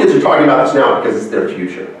 College kids are talking about this now because it's their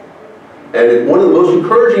future. And one of the most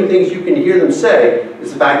encouraging things you can hear them say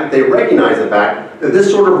is the fact that they recognize the fact that this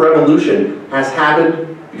sort of revolution has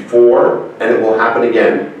happened before and it will happen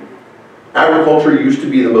again. Agriculture used to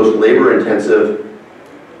be the most labor-intensive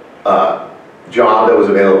job that was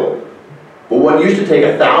available. But what used to take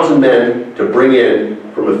 1,000 men to bring in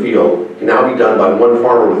from a field can now be done by one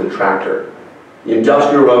farmer with a tractor. The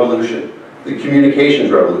Industrial Revolution, the Communications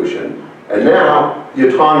Revolution, and now the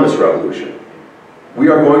Autonomous Revolution. We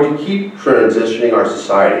are going to keep transitioning our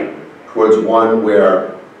society towards one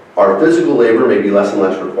where our physical labor may be less and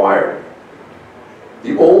less required.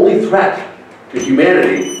 The only threat to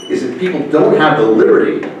humanity is if people don't have the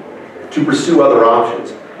liberty to pursue other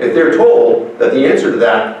options. If they're told that the answer to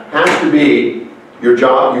that has to be your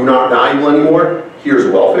job, you're not valuable anymore, here's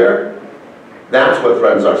welfare, that's what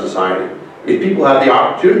threatens our society. If people have the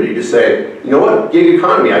opportunity to say, you know what, gig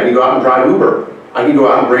economy, I can go out and drive Uber, I can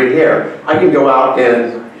go out and braid hair, I can go out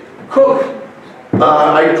and cook.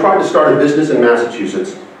 I tried to start a business in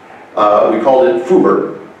Massachusetts. We called it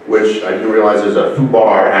FUBAR, which I didn't realize there's a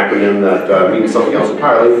FUBAR acronym that means something else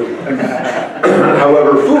entirely.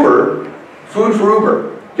 However, FUBAR, food for Uber.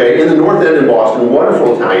 Okay, in the North End in Boston,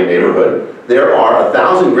 wonderful Italian neighborhood, there are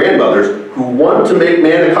 1,000 grandmothers who want to make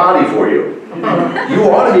manicotti for you. You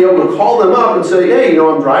ought to be able to call them up and say, hey, you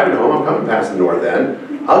know, I'm driving home, I'm coming past the North End.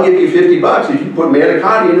 I'll give you $50 if you put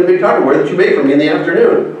manicotti in a big Tupperware that you make for me in the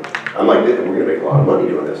afternoon. I'm like, we're going to make a lot of money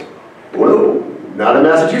doing this. Well, no, not in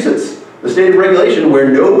Massachusetts. The state of regulation where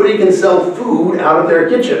nobody can sell food out of their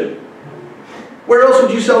kitchen. Where else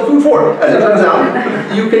would you sell food for? As it turns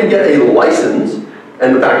out, you can get a license,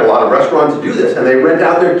 and in fact a lot of restaurants do this, and they rent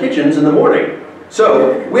out their kitchens in the morning.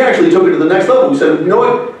 So we actually took it to the next level. We said, you know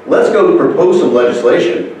what, let's go propose some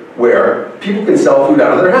legislation where people can sell food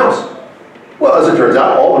out of their house. Well, as it turns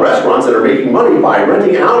out, all the restaurants that are making money by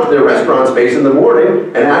renting out their restaurant space in the morning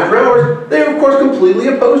and after hours, they are of course completely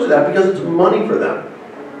opposed to that because it's money for them.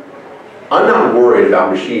 I'm not worried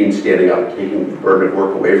about machines standing up and taking the burden of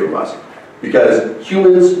work away from us because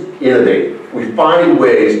humans innovate. We find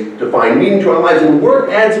ways to find meaning to our lives, and work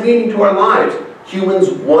adds meaning to our lives. Humans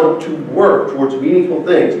want to work towards meaningful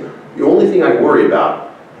things. The only thing I worry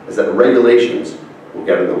about is that the regulations will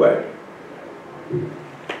get in the way.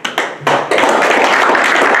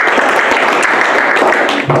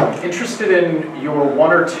 Interested in your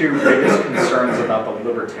one or two biggest concerns about the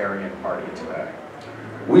Libertarian Party today.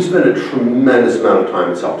 We spend a tremendous amount of time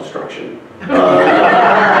in self-destruction.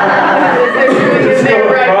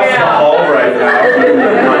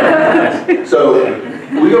 So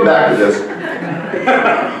we go back to this.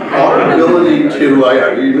 Our ability to,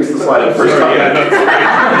 you missed the slide the first time.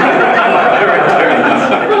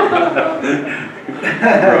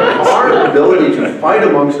 Our ability to fight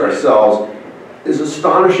amongst ourselves is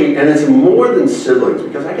astonishing, and it's more than siblings,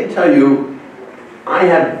 because I can tell you, I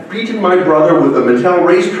had beaten my brother with a Mattel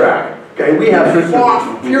racetrack. Okay, we have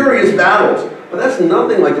fought furious battles, but that's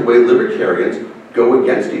nothing like the way libertarians go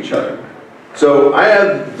against each other. So I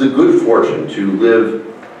have the good fortune to live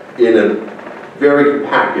in a very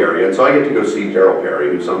compact area, and so I get to go see Daryl Perry,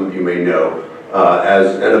 who some of you may know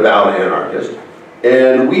as an avowed anarchist,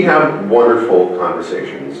 and we have wonderful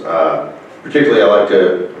conversations. Particularly, I like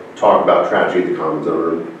to talk about tragedy of the commons. I'm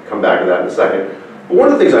going to come back to that in a second. But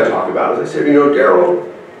one of the things I talk about is I said, you know, Daryl,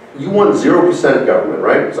 you want 0% government,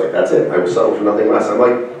 right? It's like, that's it, I will settle for nothing less. I'm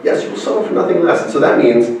like, yes, you will settle for nothing less. And so that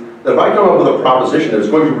means that if I come up with a proposition that is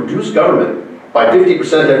going to reduce government by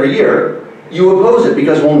 50% every year, you oppose it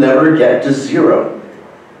because we'll never get to 0.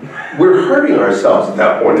 we're hurting ourselves at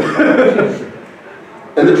that point in time.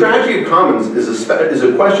 And the tragedy of commons is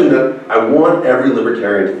a question that I want every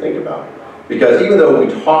libertarian to think about. Because even though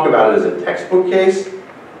we talk about it as a textbook case,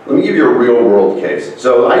 let me give you a real world case.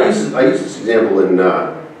 So I use this example in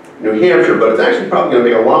New Hampshire, but it's actually probably going to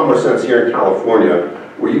make a lot more sense here in California,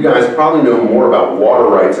 where you guys probably know more about water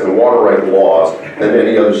rights and water right laws than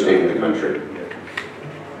any other state in the country.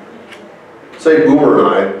 Say Boomer and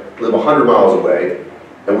I live 100 miles away,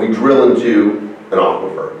 and we drill into an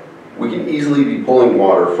aquifer. We can easily be pulling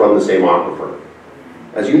water from the same aquifer.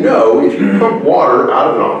 As you know, if you pump water out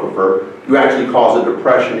of an aquifer, you actually cause a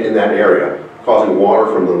depression in that area, causing water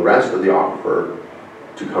from the rest of the aquifer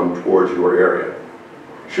to come towards your area.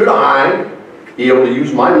 Should I be able to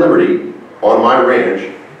use my liberty on my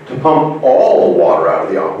ranch to pump all the water out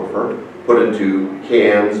of the aquifer, put it into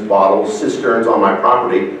cans, bottles, cisterns on my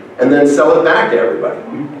property, and then sell it back to everybody?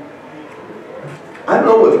 I don't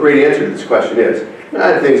know what the great answer to this question is. I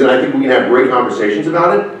have things, and I think we can have great conversations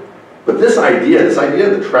about it, but this idea of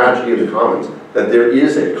the tragedy of the commons, that there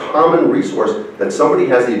is a common resource that somebody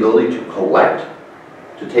has the ability to collect,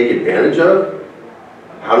 to take advantage of,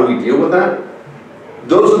 how do we deal with that?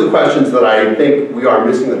 Those are the questions that I think we are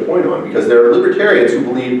missing the point on, because there are libertarians who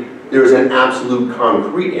believe there is an absolute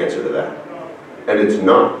concrete answer to that, and it's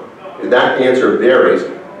not. That answer varies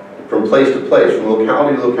from place to place, from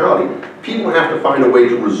locality to locality. People have to find a way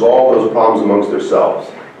to resolve those problems amongst themselves.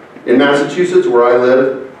 In Massachusetts, where I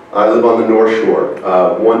live on the North Shore.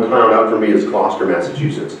 One town out from me is Gloucester,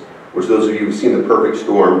 Massachusetts, which those of you who've seen The Perfect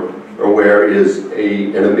Storm are aware is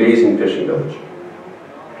an amazing fishing village.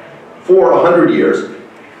 For 100 years,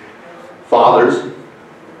 fathers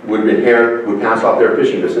would pass off their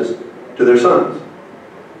fishing business to their sons.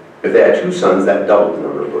 If they had 2 sons, that doubled the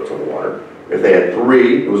number of boats on the water. If they had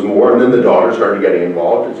 3, it was more, and then the daughters started getting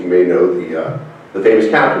involved. As you may know, the famous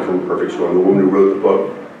captain from Perfect Storm, the woman who wrote the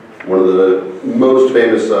book, one of the most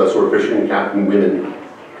famous sort of fisherman captain women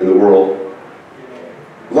in the world.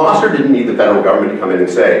 Gloucester didn't need the federal government to come in and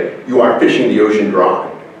say, you are fishing the ocean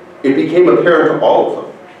dry. It became apparent to all of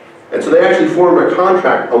them. And so they actually formed a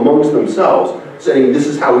contract amongst themselves saying, this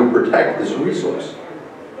is how we protect this resource.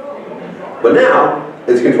 But now,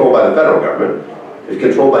 it's controlled by the federal government. It's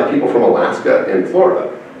controlled by people from Alaska and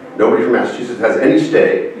Florida. Nobody from Massachusetts has any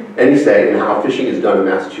say in how fishing is done in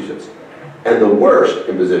Massachusetts. And the worst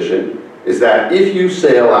imposition is that if you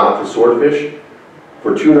sail out to swordfish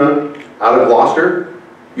for tuna out of Gloucester,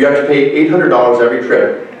 you have to pay $800 every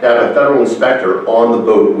trip to have a federal inspector on the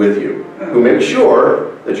boat with you, who makes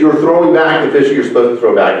sure that you're throwing back the fish you're supposed to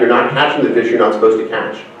throw back. You're not catching the fish you're not supposed to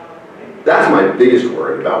catch. That's my biggest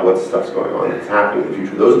worry about what stuff's going on that's happening in the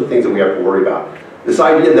future. Those are the things that we have to worry about. This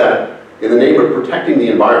idea that in the name of protecting the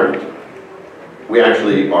environment, we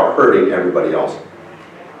actually are hurting everybody else.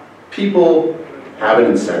 People have an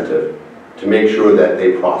incentive to make sure that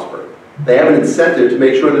they prosper. They have an incentive to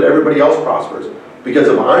make sure that everybody else prospers. Because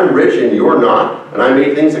if I'm rich and you're not, and I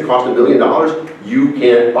make things that cost $1 billion, you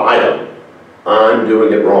can't buy them. I'm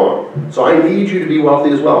doing it wrong. So I need you to be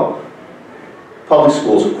wealthy as well. Public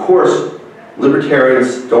schools, of course,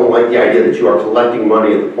 libertarians don't like the idea that you are collecting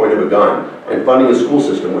money at the point of a gun and funding a school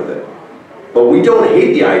system with it. But we don't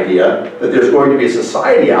hate the idea that there's going to be a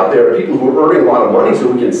society out there of people who are earning a lot of money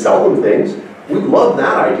so we can sell them things. We love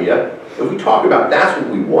that idea. If we talk about that's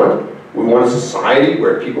what we want a society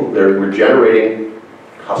where we're generating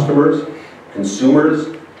customers,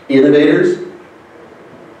 consumers, innovators.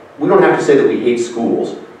 We don't have to say that we hate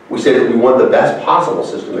schools. We say that we want the best possible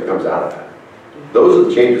system that comes out of that. Those are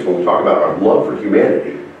the changes when we talk about our love for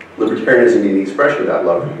humanity. Libertarianism being the expression of that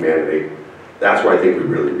love for humanity. That's where I think we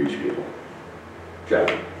really reach people. Jeff?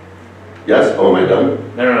 Yes? Oh, am I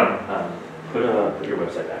done? No. Put your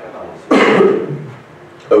website back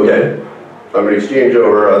up. Okay. I'm going to exchange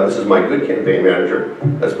over, this is my good campaign manager,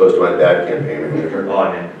 as opposed to my bad campaign manager. Oh,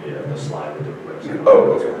 I meant the slide with the website.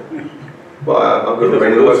 Oh, okay. Well, I'll go to the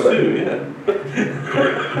regular website.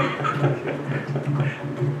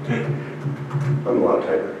 I'm a lot of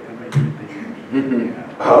typer.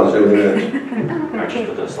 I'll zoom in. I just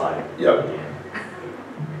put the slide. Yep.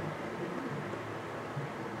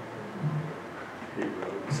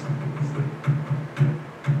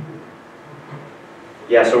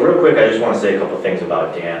 Yeah, so real quick, I just want to say a couple things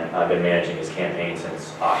about Dan. I've been managing his campaign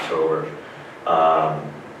since October.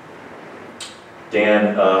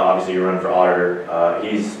 Dan, obviously you're running for auditor.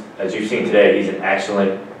 As you've seen today, he's an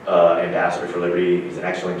excellent ambassador for liberty. He's an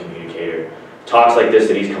excellent communicator. Talks like this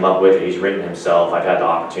that he's come up with, that he's written himself. I've had the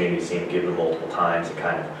opportunity to see him give them multiple times and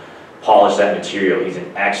kind of polish that material. He's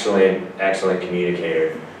an excellent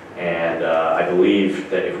communicator. And I believe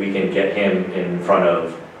that if we can get him in front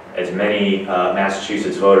of as many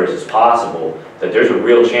Massachusetts voters as possible, that there's a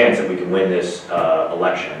real chance that we can win this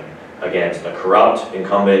election against a corrupt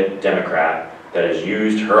incumbent Democrat that has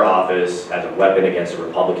used her office as a weapon against a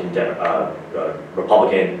Republican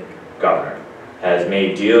governor, has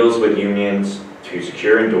made deals with unions to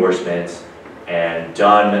secure endorsements, and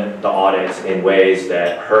done the audits in ways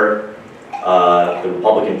that hurt the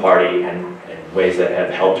Republican Party and ways that have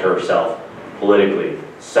helped herself politically.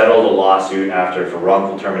 Settled a lawsuit after for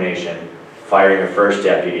wrongful termination, firing her first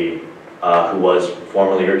deputy, who was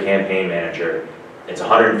formerly her campaign manager. It's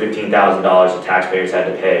 $115,000 the taxpayers had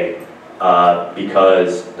to pay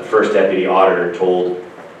because the first deputy auditor told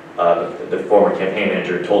the former campaign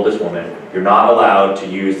manager told this woman, "You're not allowed to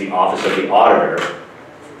use the office of the auditor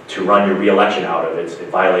to run your re-election out of. It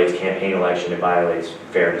violates campaign election, it violates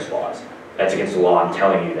fairness laws. That's against the law, I'm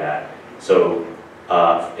telling you that." So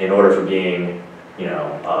in order for being, you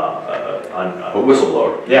know, a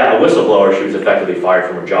whistleblower. Yeah, a whistleblower, she was effectively fired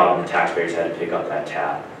from her job and the taxpayers had to pick up that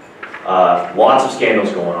tab. Lots of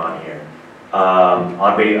scandals going on here.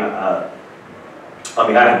 On behalf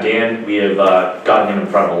of Dan, we have gotten him in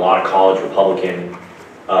front of a lot of college Republican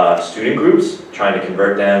student groups, trying to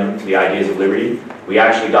convert them to the ideas of liberty. We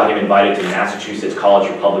actually got him invited to Massachusetts College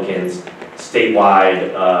Republicans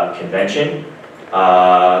statewide convention.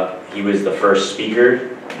 He was the first speaker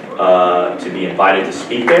to be invited to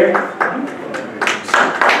speak there.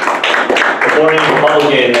 Before any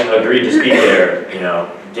Republican agreed to speak there, you know,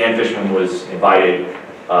 Dan Fishman was invited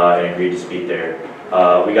and agreed to speak there.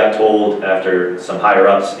 We got told after some higher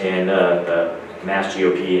ups in the Mass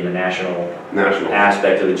GOP and the national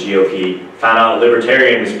aspect of the GOP found out a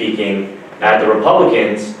Libertarian was speaking at the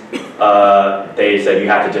Republicans, they said you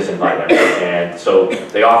have to disinvite them. And so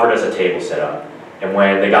they offered us a table set up. And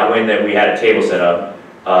when they got wind that we had a table set up,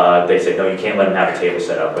 they said, no, you can't let them have a table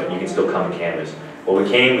set up, but you can still come and canvass. Well, we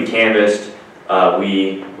came, we canvassed,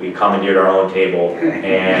 we commandeered our own table,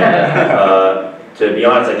 and to be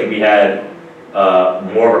honest, I think we had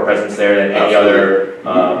more of a presence there than any other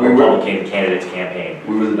Republican candidate's campaign.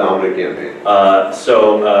 We were the dominant campaign.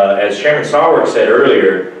 So as Chairman Sarwark said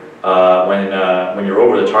earlier, when you're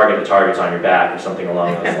over the target's on your back, or something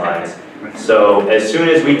along those lines. So as soon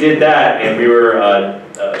as we did that, and we were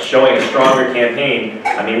showing a stronger campaign,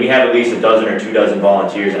 I mean, we have at least a dozen or 2 dozen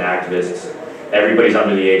volunteers and activists. Everybody's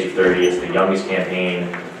under the age of 30. It's the youngest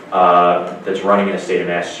campaign that's running in the state of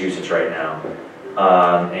Massachusetts right now.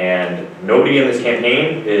 And nobody in this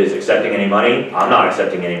campaign is accepting any money. I'm not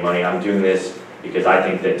accepting any money. I'm doing this because I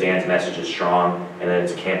think that Dan's message is strong and that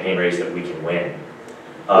it's a campaign race that we can win.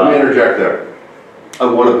 Let me interject there. I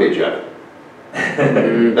want a paycheck.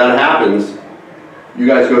 That happens. You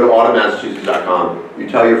guys go to auditmassachusetts.com. You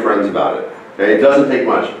tell your friends about it. Okay, it doesn't take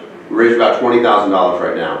much. We raised about $20,000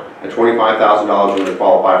 right now. At $25,000, we're going to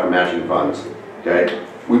qualify for matching funds. Okay,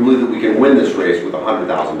 we believe that we can win this race with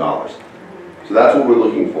 $100,000. So that's what we're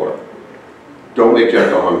looking for. Don't make Jeff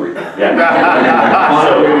go hungry. Yeah.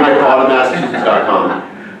 auditmassachusetts.com.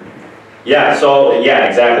 Yeah, so, yeah,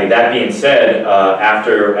 exactly. That being said,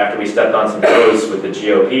 after we stepped on some toes with the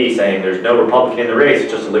GOP saying there's no Republican in the race,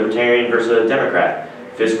 it's just a Libertarian versus a Democrat.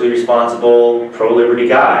 Fiscally responsible, pro-liberty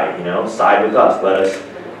guy, you know, side with us. Let us,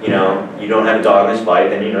 you know, you don't have a dog in this fight,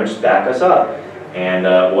 then, you know, just back us up. And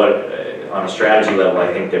on a strategy level,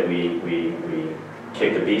 I think that we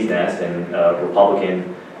kicked the bee's nest, and a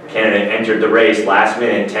Republican candidate entered the race last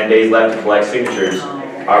minute, 10 days left to collect signatures.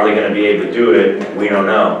 Are they going to be able to do it? We don't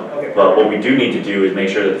know. But what we do need to do is make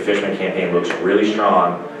sure that the Fishman campaign looks really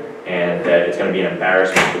strong and that it's going to be an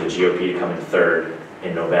embarrassment for the GOP to come in third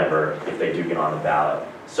in November if they do get on the ballot.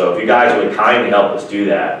 So if you guys would kindly help us do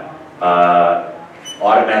that,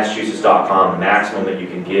 auditmassachusetts.com, the maximum that you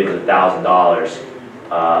can give is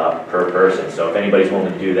 $1,000 per person. So if anybody's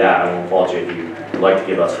willing to do that, I won't fault you if you would like to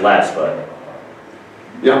give us less, but...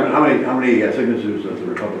 Yeah, how many signatures does the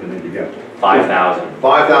Republican need to get? 5,000.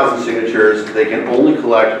 5,000 signatures. They can only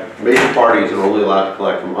collect, major parties are only allowed to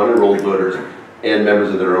collect from unenrolled voters and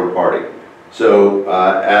members of their own party. So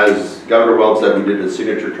as Governor Weld said, we did a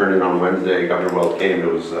signature turn-in on Wednesday. Governor Weld came.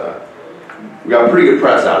 It was, we got pretty good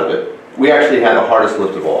press out of it. We actually had the hardest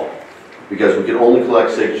lift of all because we can only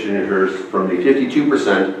collect signatures from the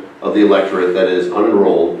 52% of the electorate that is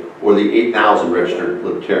unenrolled, or the 8,000 registered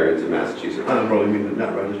Libertarians in Massachusetts. Unenrolled, you mean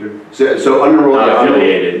not registered? So unenrolled, not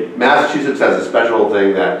affiliated. Massachusetts has a special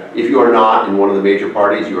thing that if you are not in one of the major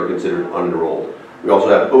parties, you are considered unenrolled. We also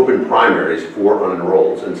have open primaries for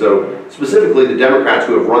unenrolleds. And so specifically the Democrats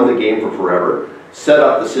who have run the game for forever set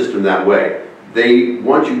up the system that way. They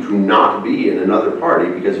want you to not be in another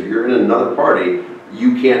party because if you're in another party,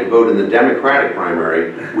 you can't vote in the Democratic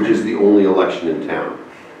primary, which is the only election in town.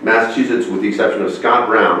 Massachusetts, with the exception of Scott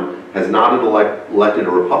Brown, has not elected a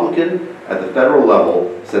Republican at the federal level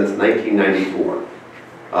since 1994.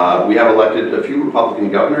 We have elected a few Republican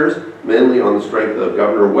governors, mainly on the strength of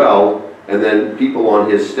Governor Weld, and then people on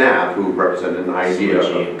his staff who represented an idea.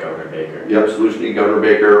 Solution, Governor Baker. Yep, Solution, Governor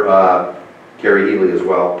Baker, Kerry Healy as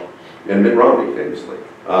well, and Mitt Romney, famously.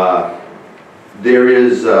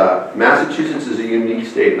 Massachusetts is a unique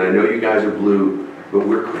state, and I know you guys are blue, but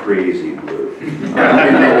we're crazy blue.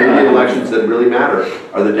 The elections that really matter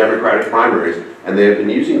are the Democratic primaries, and they have been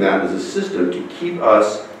using that as a system to keep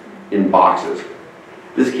us in boxes.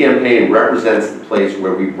 This campaign represents the place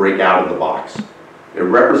where we break out of the box. It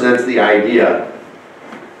represents the idea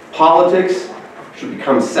politics should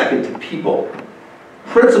become second to people.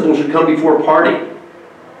 Principle should come before party.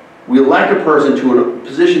 We elect a person to a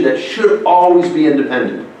position that should always be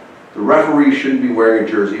independent. The referee shouldn't be wearing a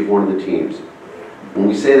jersey of one of the teams. When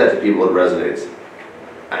we say that to people, it resonates.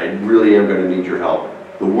 I really am going to need your help.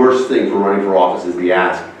 The worst thing for running for office is the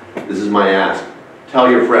ask. This is my ask. Tell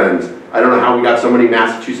your friends. I don't know how we got so many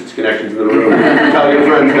Massachusetts connections in the room. Tell your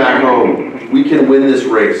friends back home. We can win this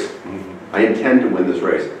race. I intend to win this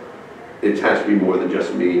race. It has to be more than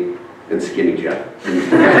just me and Skinny Jeff.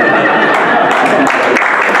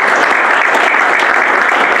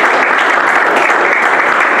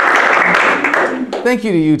 Thank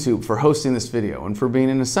you to YouTube for hosting this video and for being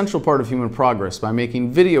an essential part of human progress by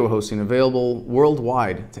making video hosting available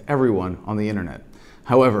worldwide to everyone on the internet.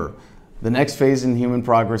 However, the next phase in human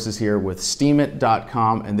progress is here with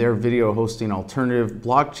Steemit.com and their video hosting alternative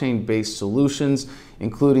blockchain-based solutions,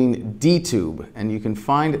 including DTube. And you can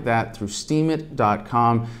find that through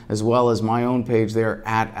Steemit.com as well as my own page there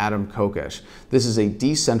at Adam Kokesh. This is a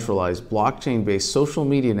decentralized blockchain-based social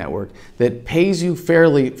media network that pays you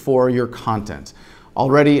fairly for your content.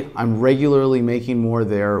 Already, I'm regularly making more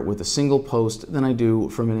there with a single post than I do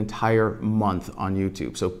from an entire month on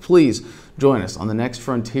YouTube. So please join us on the next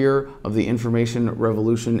frontier of the information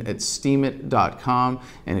revolution at Steemit.com.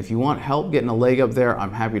 And if you want help getting a leg up there,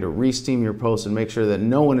 I'm happy to re-steam your posts and make sure that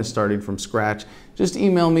no one is starting from scratch. Just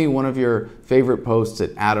email me one of your favorite posts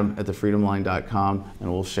at adam@thefreedomline.com and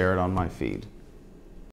we'll share it on my feed.